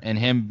owner and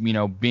him,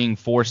 being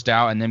forced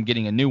out and them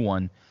getting a new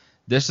one.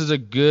 This is a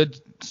good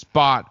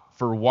spot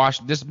for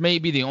Washington. This may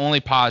be the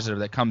only positive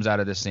that comes out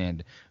of this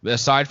end.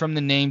 Aside from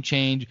the name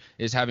change,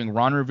 is having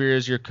Ron Rivera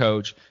as your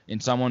coach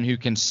and someone who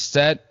can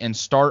set and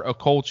start a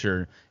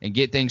culture and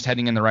get things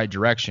heading in the right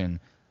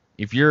direction.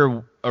 If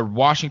you're a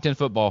Washington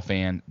football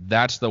fan,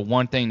 that's the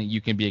one thing that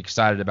you can be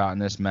excited about in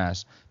this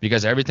mess,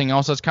 because everything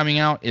else that's coming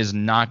out is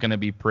not going to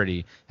be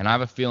pretty. And I have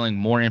a feeling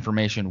more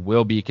information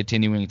will be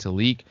continuing to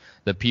leak.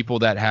 The people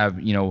that have,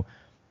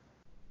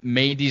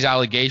 made these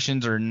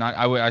allegations, or not,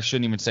 I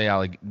shouldn't even say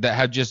that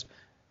have just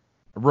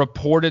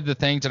reported the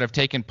things that have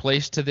taken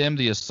place to them,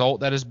 the assault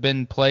that has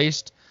been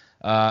placed,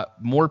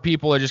 more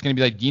people are just going to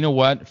be like, you know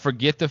what,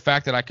 forget the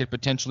fact that I could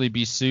potentially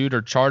be sued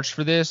or charged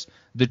for this.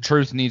 The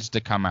truth needs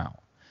to come out.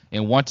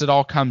 And once it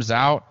all comes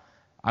out,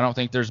 I don't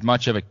think there's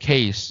much of a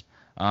case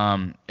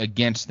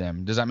against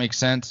them. Does that make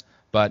sense?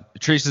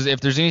 But Teresa, if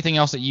there's anything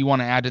else that you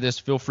want to add to this,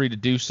 feel free to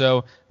do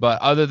so.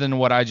 But other than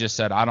what I just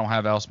said, I don't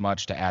have else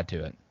much to add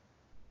to it.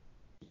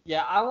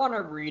 Yeah, I want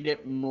to read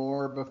it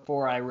more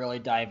before I really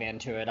dive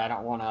into it. I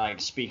don't want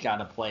to speak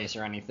out of place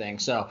or anything.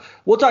 So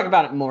we'll talk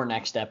about it more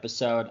next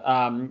episode.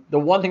 The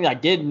one thing that I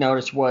did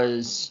notice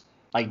was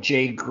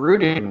Jay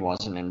Gruden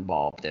wasn't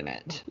involved in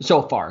it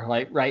so far.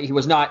 Right? He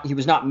was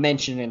not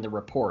mentioned in the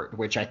report,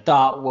 which I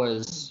thought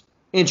was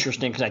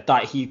interesting because I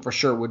thought he for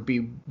sure would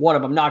be one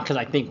of them. Not because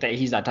I think that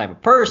he's that type of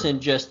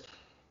person. Just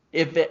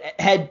if the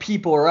head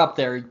people are up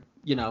there,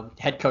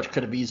 head coach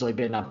could have easily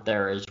been up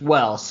there as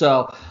well.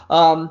 So.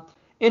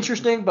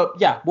 Interesting, but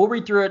yeah, we'll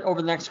read through it over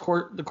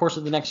the course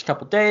of the next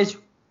couple days.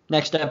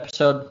 Next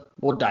episode,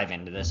 we'll dive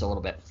into this a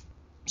little bit.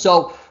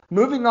 So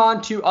moving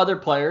on to other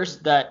players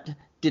that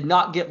did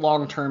not get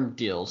long-term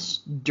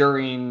deals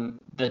during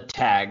the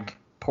tag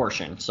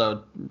portion.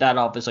 So that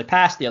obviously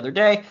passed the other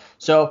day.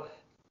 So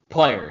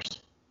players,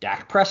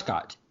 Dak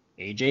Prescott,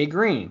 AJ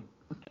Green,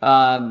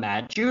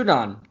 Matt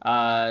Judon,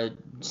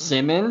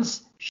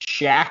 Simmons,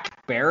 Shaq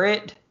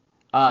Barrett,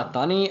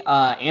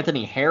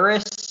 Anthony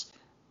Harris,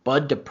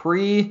 Bud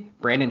Dupree,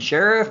 Brandon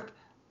Sheriff,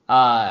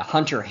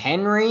 Hunter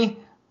Henry,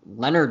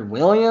 Leonard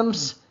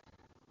Williams.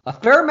 A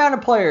fair amount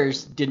of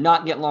players did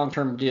not get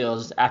long-term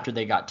deals after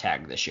they got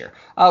tagged this year,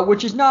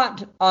 which is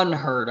not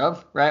unheard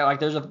of, right?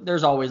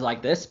 There's always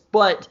like this.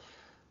 But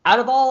out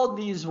of all of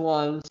these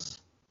ones,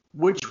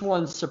 which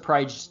ones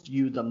surprised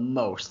you the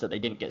most that they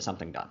didn't get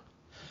something done?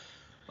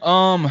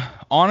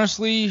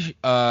 Honestly,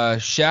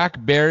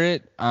 Shaq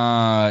Barrett,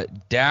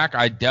 Dak,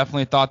 I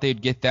definitely thought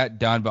they'd get that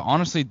done, but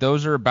honestly,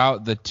 those are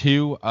about the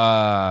two.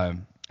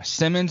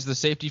 Simmons, the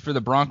safety for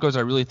the Broncos, I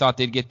really thought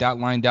they'd get that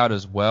lined out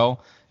as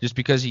well, just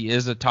because he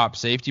is a top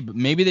safety. But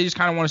maybe they just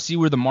kind of want to see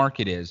where the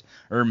market is,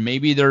 or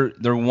maybe they're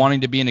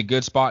wanting to be in a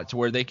good spot to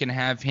where they can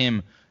have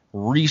him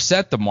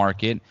reset the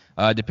market,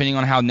 depending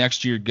on how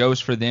next year goes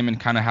for them and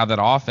kind of how that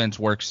offense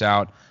works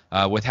out.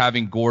 With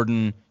having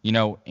Gordon,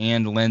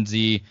 and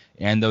Lindsey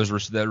and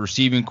the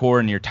receiving core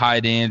and your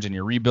tight ends and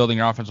you're rebuilding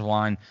your offensive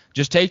line,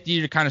 just take the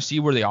year to kind of see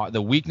where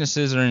the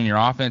weaknesses are in your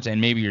offense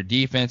and maybe your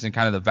defense and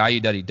kind of the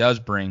value that he does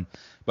bring.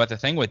 But the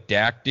thing with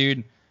Dak,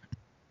 dude,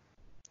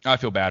 I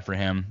feel bad for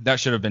him. That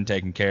should have been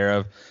taken care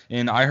of.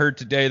 And I heard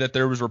today that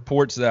there was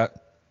reports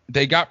that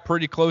they got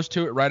pretty close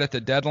to it right at the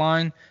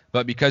deadline,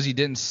 but because he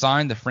didn't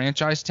sign the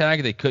franchise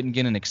tag, they couldn't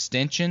get an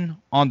extension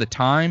on the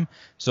time,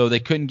 so they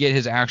couldn't get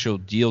his actual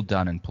deal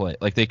done in play.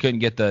 Like, they couldn't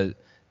get the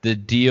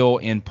deal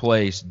in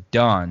place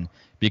done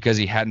because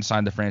he hadn't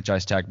signed the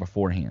franchise tag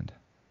beforehand.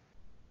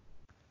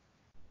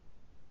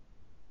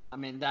 I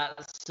mean,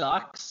 that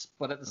sucks,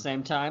 but at the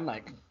same time,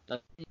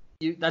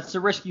 that's the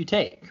risk you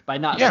take by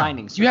not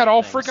signing. You had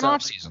all freaking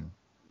offseason.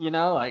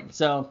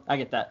 So I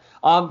get that.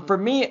 For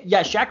me,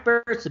 Shaq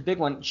Barrett's a big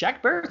one.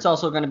 Shaq Barrett's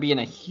also going to be in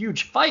a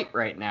huge fight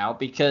right now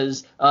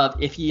because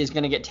of if he is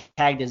going to get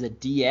tagged as a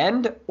D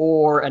end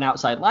or an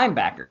outside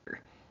linebacker.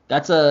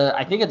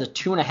 I think it's a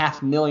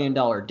 $2.5 million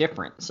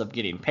difference of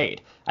getting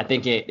paid. I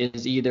think it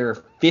is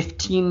either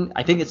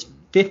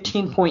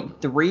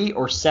 15.3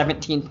 or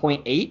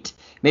 17.8.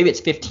 Maybe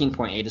it's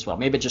 15.8 as well.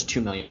 Maybe it's just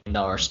 $2 million.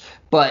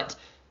 But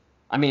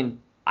I mean,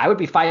 I would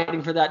be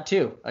fighting for that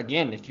too.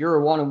 Again, if you're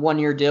a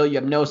 1-year deal, you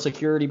have no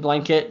security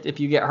blanket if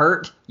you get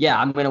hurt. Yeah,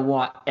 I'm going to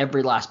want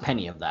every last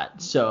penny of that.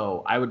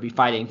 So I would be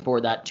fighting for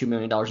that $2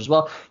 million as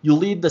well. You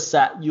lead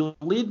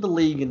the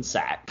league in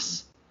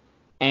sacks,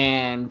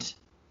 and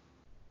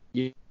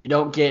you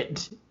don't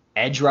get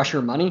edge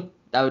rusher money.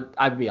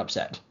 I'd be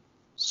upset,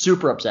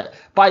 super upset.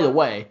 By the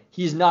way,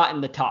 he's not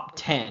in the top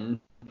 10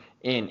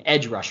 in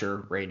edge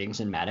rusher ratings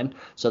in Madden,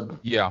 so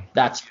yeah,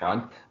 that's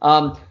fun.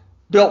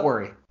 Don't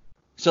worry.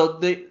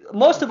 So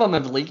most of them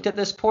have leaked at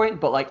this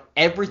point, but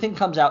everything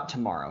comes out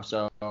tomorrow.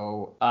 So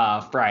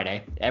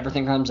Friday,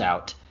 everything comes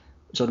out.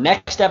 So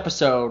next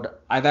episode,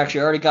 I've actually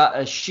already got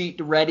a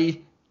sheet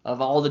ready of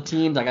all the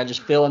teams. I got to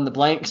just fill in the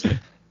blanks.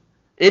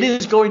 It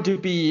is going to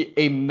be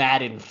a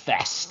Madden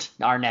fest,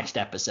 our next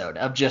episode,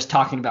 of just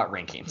talking about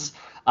rankings.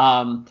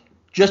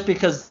 Just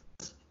because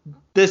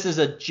this is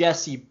a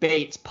Jesse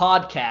Bates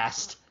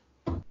podcast,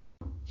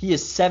 he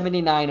is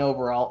 79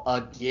 overall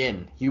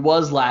again. He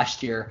was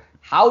last year.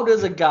 How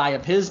does a guy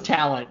of his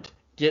talent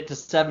get to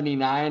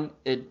 79?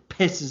 It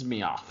pisses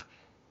me off.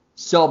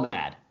 So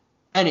mad.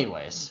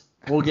 Anyways,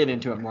 we'll get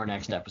into it more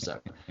next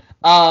episode.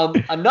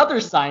 Another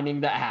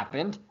signing that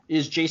happened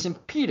is Jason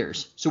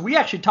Peters. So we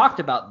actually talked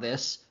about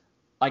this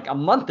a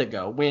month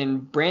ago when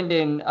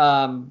Brandon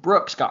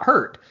Brooks got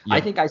hurt. Yep.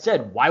 I think I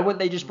said, why wouldn't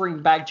they just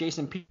bring back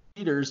Jason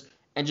Peters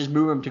and just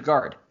move him to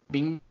guard?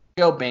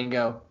 Bingo,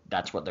 bango,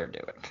 that's what they're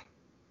doing.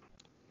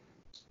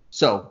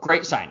 So,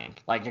 great signing.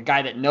 A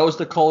guy that knows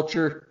the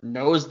culture,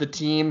 knows the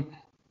team,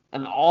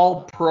 an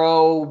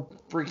all-pro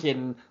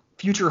freaking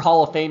future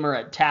Hall of Famer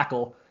at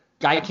tackle.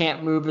 Guy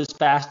can't move as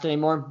fast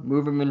anymore.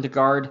 Move him into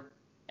guard,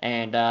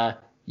 and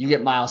you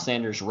get Miles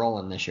Sanders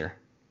rolling this year.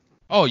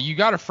 Oh, you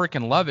got to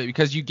freaking love it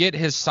because you get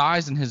his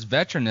size and his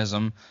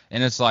veteranism,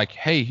 and it's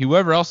hey,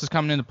 whoever else is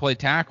coming in to play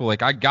tackle,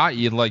 I got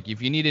you.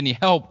 If you need any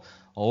help,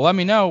 let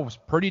me know. It's a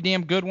pretty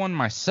damn good one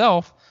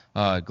myself.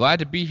 Glad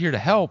to be here to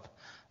help.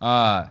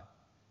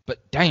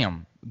 But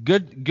damn,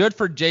 good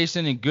for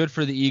Jason and good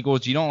for the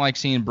Eagles. You don't like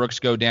seeing Brooks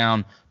go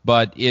down,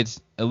 but at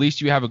least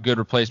you have a good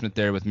replacement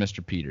there with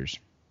Mr. Peters.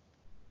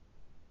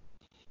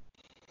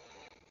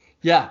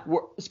 Yeah,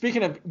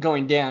 speaking of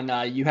going down,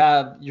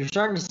 you're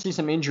starting to see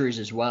some injuries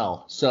as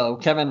well. So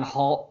Kevin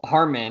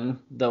Harmon,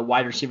 the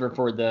wide receiver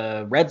for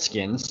the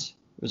Redskins,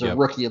 was a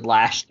rookie of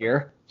last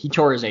year. He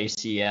tore his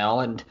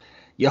ACL, and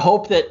you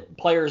hope that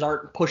players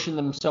aren't pushing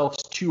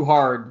themselves too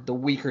hard the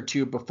week or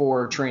two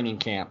before training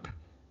camp.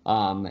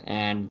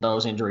 And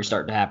those injuries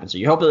start to happen. So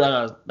you hope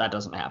that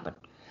doesn't happen.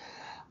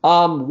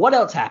 What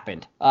else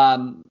happened?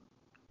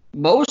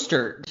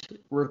 Mostert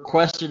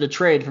requested a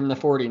trade from the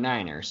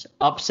 49ers.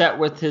 Upset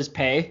with his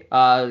pay.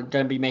 Going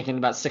to be making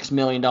about $6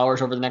 million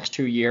over the next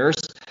 2 years.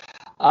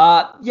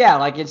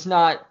 It's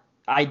not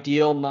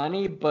ideal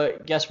money,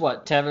 but guess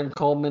what? Tevin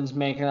Coleman's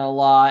making a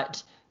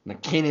lot.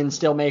 McKinnon's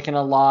still making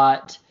a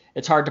lot.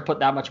 It's hard to put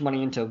that much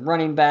money into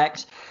running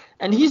backs.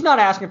 And he's not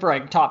asking for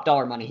top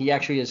dollar money. He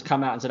actually has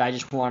come out and said, I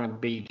just want to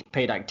be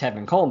paid like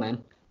Tevin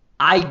Coleman.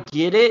 I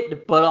get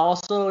it, but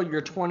also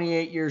you're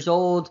 28 years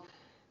old.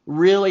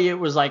 Really, it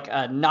was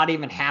not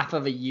even half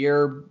of a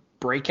year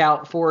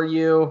breakout for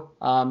you.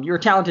 You're a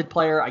talented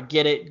player. I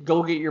get it.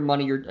 Go get your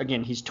money.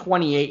 He's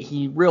 28.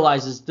 He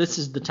realizes this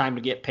is the time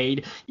to get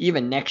paid.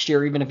 Even next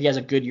year, even if he has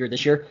a good year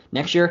this year,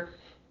 next year,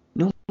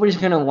 no nobody's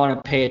going to want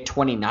to pay a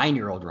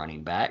 29-year-old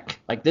running back.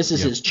 Like, this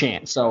is his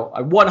chance. So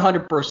I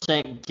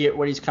 100% get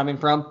what he's coming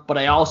from, but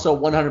I also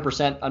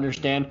 100%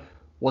 understand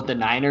what the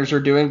Niners are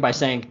doing by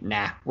saying,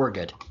 nah, we're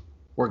good.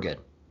 We're good.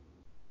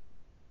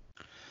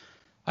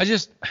 I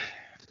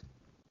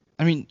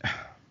mean,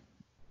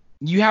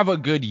 you have a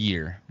good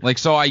year. Like,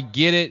 so I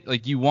get it.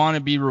 Like, you want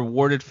to be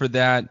rewarded for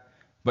that,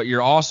 but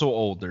you're also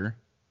older,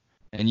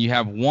 and you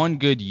have one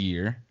good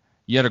year.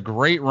 You had a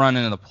great run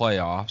into the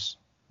playoffs,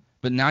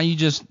 but now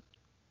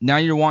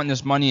you're wanting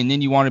this money, and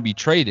then you want to be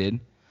traded.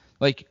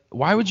 Like,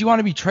 why would you want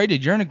to be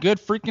traded? You're in a good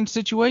freaking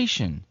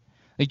situation.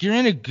 Like, you're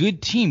in a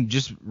good team.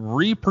 Just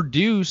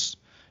reproduce,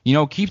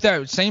 keep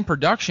that same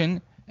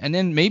production, and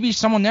then maybe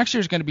someone next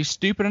year is going to be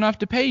stupid enough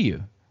to pay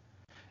you.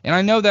 And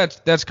I know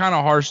that's kind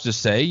of harsh to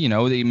say,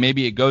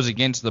 maybe it goes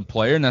against the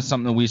player, and that's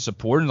something that we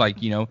support. Like,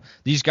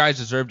 these guys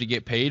deserve to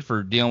get paid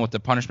for dealing with the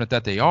punishment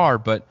that they are.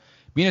 But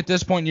being at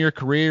this point in your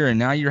career, and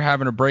now you're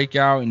having a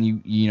breakout,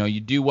 and you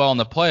do well in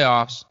the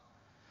playoffs,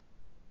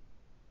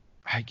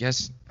 I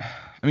guess,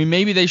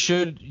 maybe they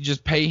should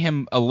just pay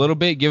him a little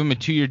bit, give him a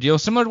 2-year deal,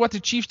 similar to what the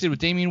Chiefs did with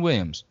Damian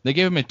Williams. They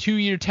gave him a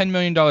 2-year, $10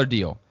 million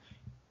deal.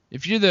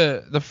 If you're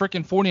the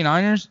freaking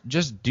 49ers,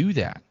 just do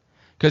that.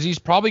 Because he's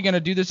probably going to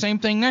do the same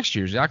thing next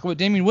year, exactly what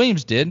Damian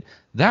Williams did.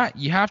 That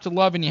you have to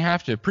love and you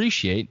have to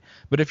appreciate.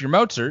 But if you're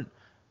Mozart,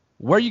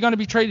 where are you going to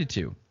be traded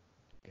to?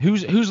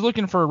 Who's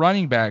looking for a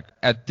running back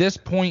at this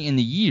point in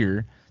the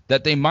year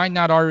that they might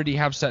not already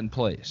have set in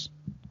place?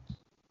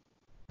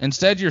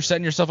 Instead, you're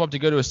setting yourself up to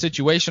go to a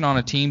situation on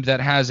a team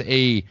that has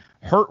a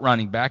hurt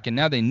running back, and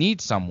now they need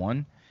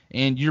someone,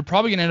 and you're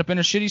probably going to end up in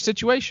a shitty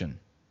situation.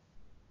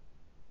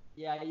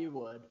 Yeah, you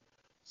would.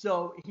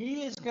 So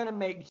he is going to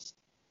make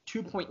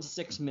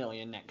 $2.6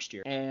 million next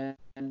year,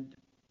 and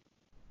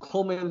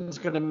Coleman's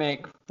going to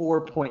make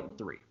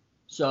 $4.3.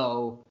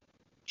 So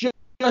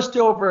just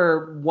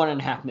over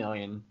 $1.5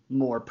 million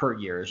more per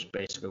year is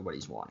basically what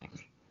he's wanting.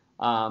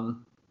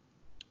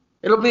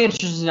 It'll be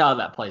interesting to see how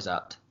that plays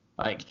out.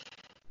 Like,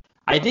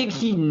 I think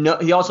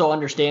he also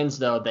understands,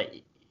 though, that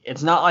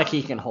it's not like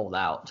he can hold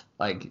out.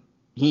 Like,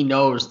 he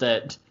knows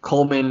that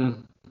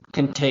Coleman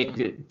can take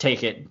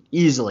it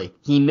easily.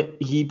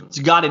 He's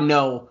got to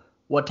know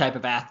what type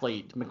of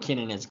athlete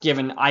McKinnon is.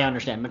 Given, I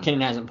understand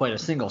McKinnon hasn't played a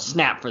single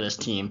snap for this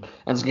team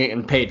and is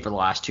getting paid for the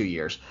last 2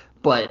 years.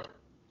 But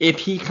if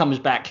he comes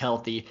back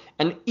healthy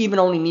and even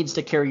only needs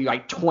to carry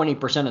like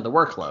 20% of the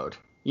workload,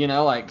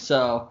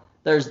 so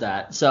there's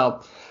that.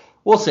 So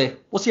we'll see.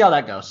 We'll see how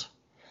that goes.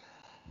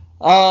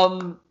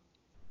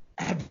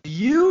 Have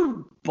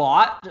you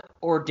bought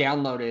or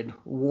downloaded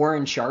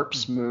Warren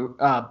Sharp's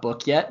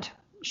book yet?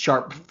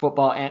 Sharp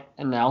Football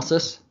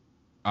Analysis?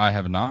 I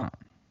have not.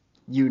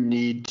 You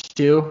need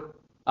to.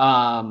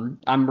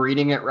 I'm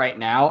reading it right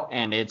now,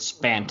 and it's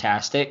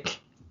fantastic.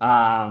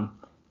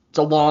 It's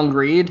a long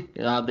read.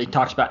 They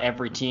talks about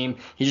every team.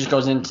 He just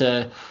goes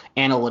into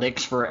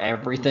analytics for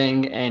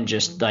everything and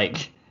just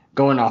like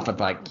going off of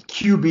like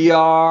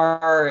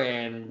QBR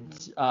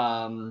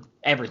and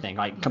everything,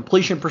 like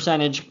completion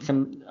percentage,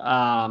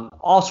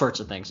 all sorts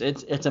of things.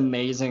 It's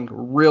amazing.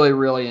 Really,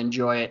 really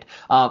enjoy it.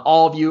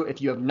 All of you,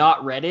 if you have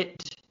not read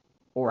it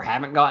or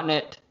haven't gotten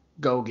it,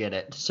 go get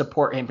it.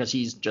 Support him because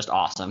he's just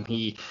awesome.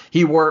 He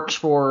works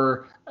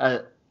for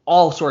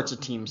all sorts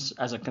of teams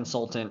as a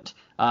consultant.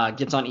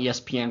 Gets on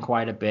ESPN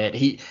quite a bit.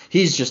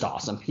 He's just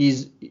awesome.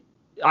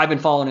 I've been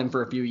following him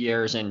for a few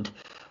years and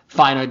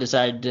finally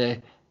decided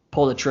to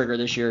pull the trigger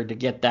this year to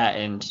get that,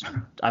 and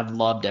I've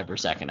loved every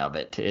second of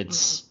it.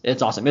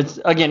 It's awesome. It's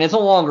a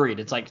long read.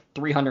 It's like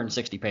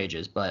 360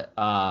 pages, but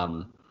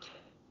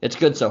it's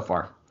good so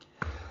far.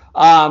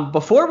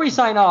 Before we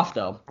sign off,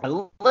 though,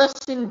 I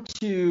listened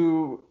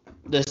to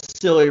this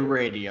silly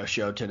radio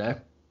show today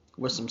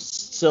with some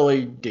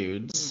silly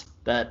dudes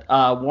that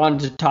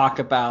wanted to talk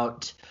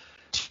about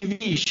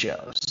TV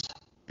shows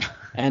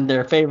and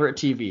their favorite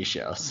TV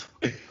shows.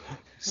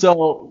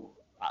 So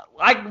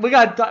we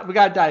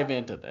gotta dive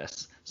into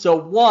this. So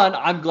one,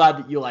 I'm glad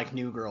that you like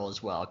New Girl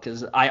as well,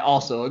 because I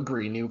also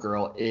agree New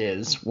Girl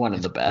is one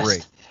of the best.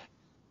 Great.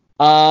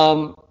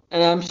 And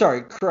I'm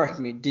sorry, correct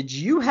me. Did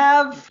you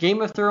have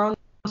Game of Thrones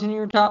in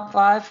your top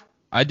 5?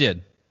 I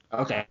did.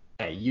 Okay,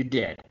 you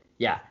did.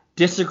 Yeah,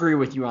 disagree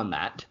with you on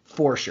that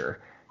for sure.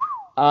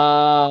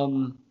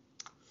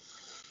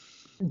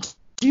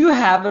 Do you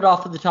have it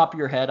off of the top of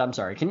your head? I'm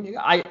sorry. Can you?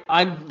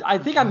 I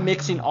think I'm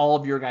mixing all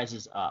of your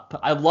guys' up.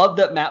 I love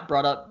that Matt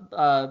brought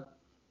up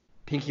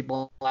Peaky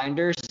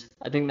Blinders.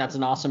 I think that's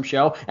an awesome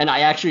show, and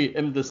I actually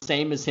am the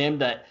same as him,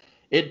 that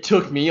it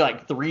took me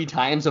like 3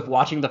 times of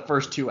watching the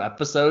first 2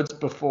 episodes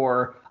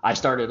before I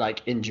started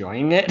like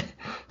enjoying it.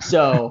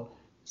 So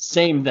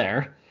same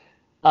there.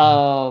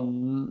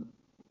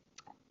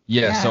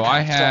 Yeah, so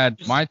I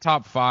had my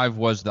top 5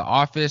 was The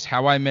Office,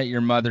 How I Met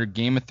Your Mother,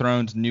 Game of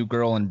Thrones, New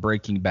Girl, and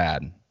Breaking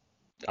Bad.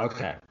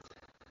 Okay.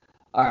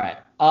 All right.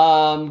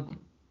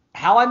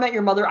 How I Met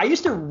Your Mother, I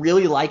used to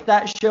really like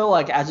that show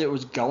like as it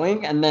was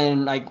going, and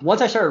then like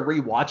once I started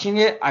rewatching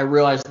it, I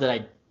realized that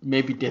I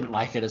maybe didn't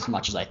like it as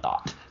much as I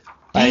thought.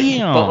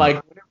 Damn. But like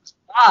when it was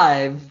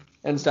 5,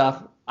 and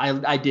stuff,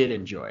 I did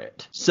enjoy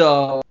it.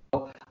 So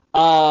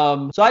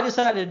I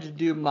decided to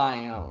do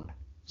my own.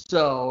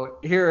 So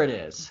here it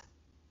is.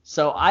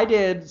 So I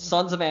did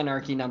Sons of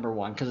Anarchy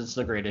 #1 because it's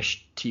the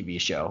greatest TV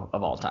show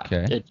of all time.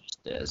 Okay. It just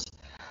is.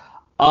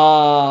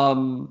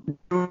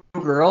 New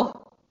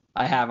Girl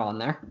I have on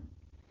there.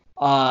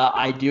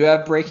 I do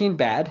have Breaking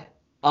Bad.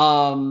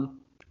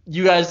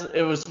 You guys,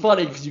 it was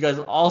funny because you guys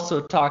also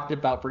talked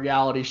about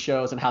reality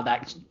shows and how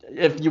that,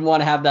 if you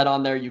want to have that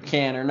on there, you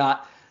can or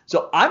not.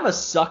 So I'm a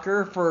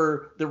sucker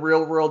for the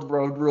Real World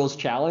Road Rules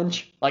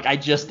Challenge. Like, I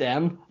just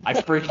am. I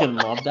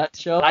freaking love that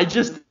show. I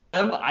just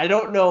am. I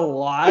don't know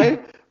why,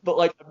 but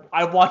like,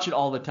 I watch it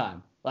all the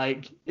time.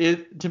 Like,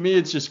 to me,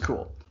 it's just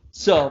cool.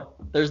 So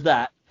there's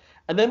that.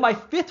 And then my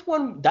fifth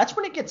one, that's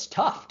when it gets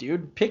tough,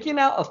 dude. Picking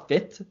out a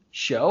fifth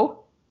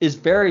show is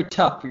very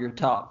tough for your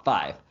top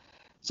 5.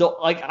 So,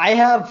 like, I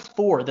have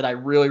 4 that I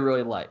really,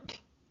 really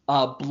like.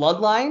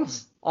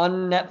 Bloodlines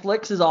on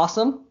Netflix is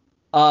awesome.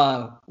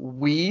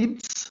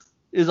 Weeds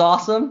is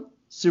awesome.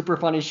 Super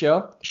funny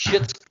show.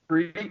 Schitt's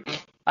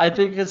Creek, I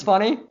think is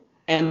funny.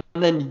 And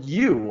then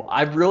You.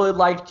 I really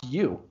liked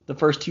You, the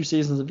first 2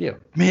 seasons of You.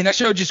 Man, that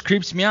show just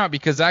creeps me out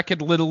because that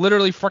could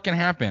literally freaking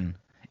happen.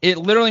 It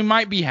literally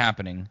might be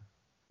happening.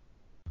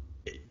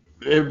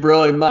 It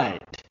really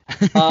might.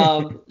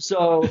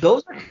 So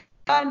those are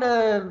kind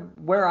of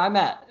where I'm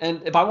at.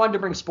 And if I wanted to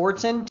bring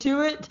sports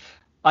into it,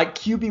 like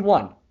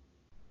QB1.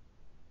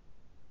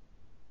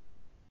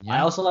 Yeah. I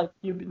also like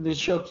the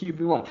show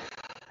QB1.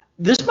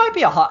 This might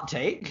be a hot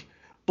take,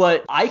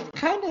 but I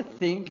kind of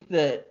think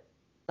that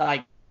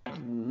like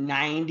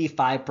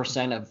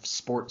 95% of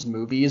sports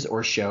movies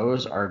or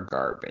shows are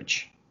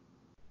garbage.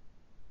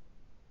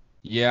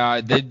 Yeah,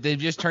 they've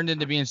just turned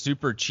into being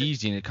super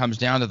cheesy, and it comes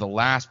down to the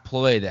last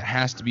play that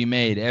has to be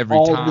made every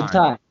time. All the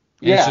time.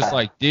 Yeah. It's just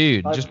like,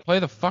 dude, just play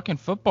the fucking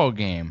football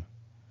game.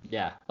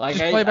 Yeah. Like,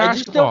 just play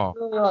basketball.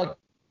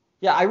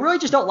 I really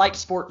just don't like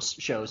sports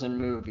shows and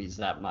movies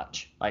that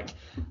much. Like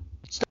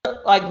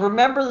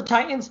Remember the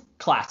Titans?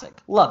 Classic.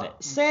 Love it.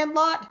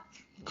 Sandlot?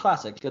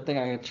 Classic. Good thing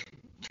I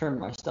turned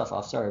my stuff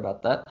off. Sorry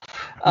about that.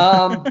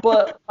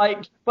 But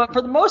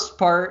for the most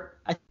part,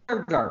 I think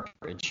they're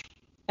garbage.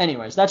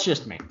 Anyways, that's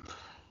just me.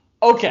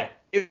 Okay.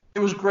 It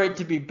was great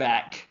to be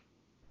back.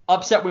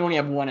 Upset we only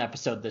have 1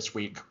 episode this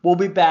week. We'll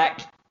be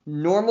back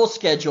normal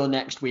schedule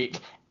next week,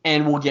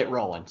 and we'll get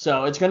rolling.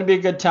 So it's going to be a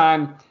good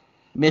time.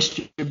 Missed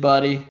you,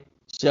 buddy.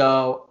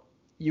 So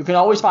you can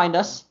always find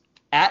us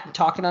at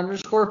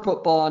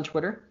Talkin_Football on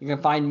Twitter. You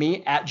can find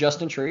me at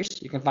Justin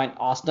Treese. You can find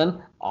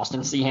Austin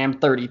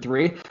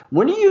Seaham33.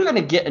 When are you going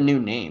to get a new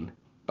name,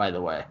 by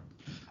the way?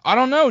 I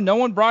don't know. No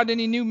one brought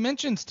any new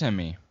mentions to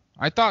me.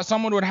 I thought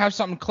someone would have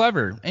something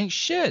clever. Ain't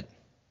shit.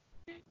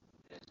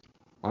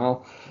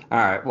 Well, all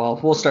right. Well,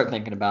 we'll start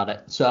thinking about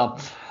it. So,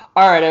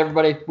 all right,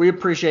 everybody. We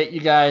appreciate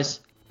you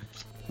guys.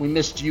 We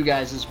missed you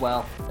guys as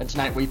well. And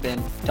tonight we've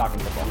been talking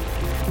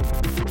football.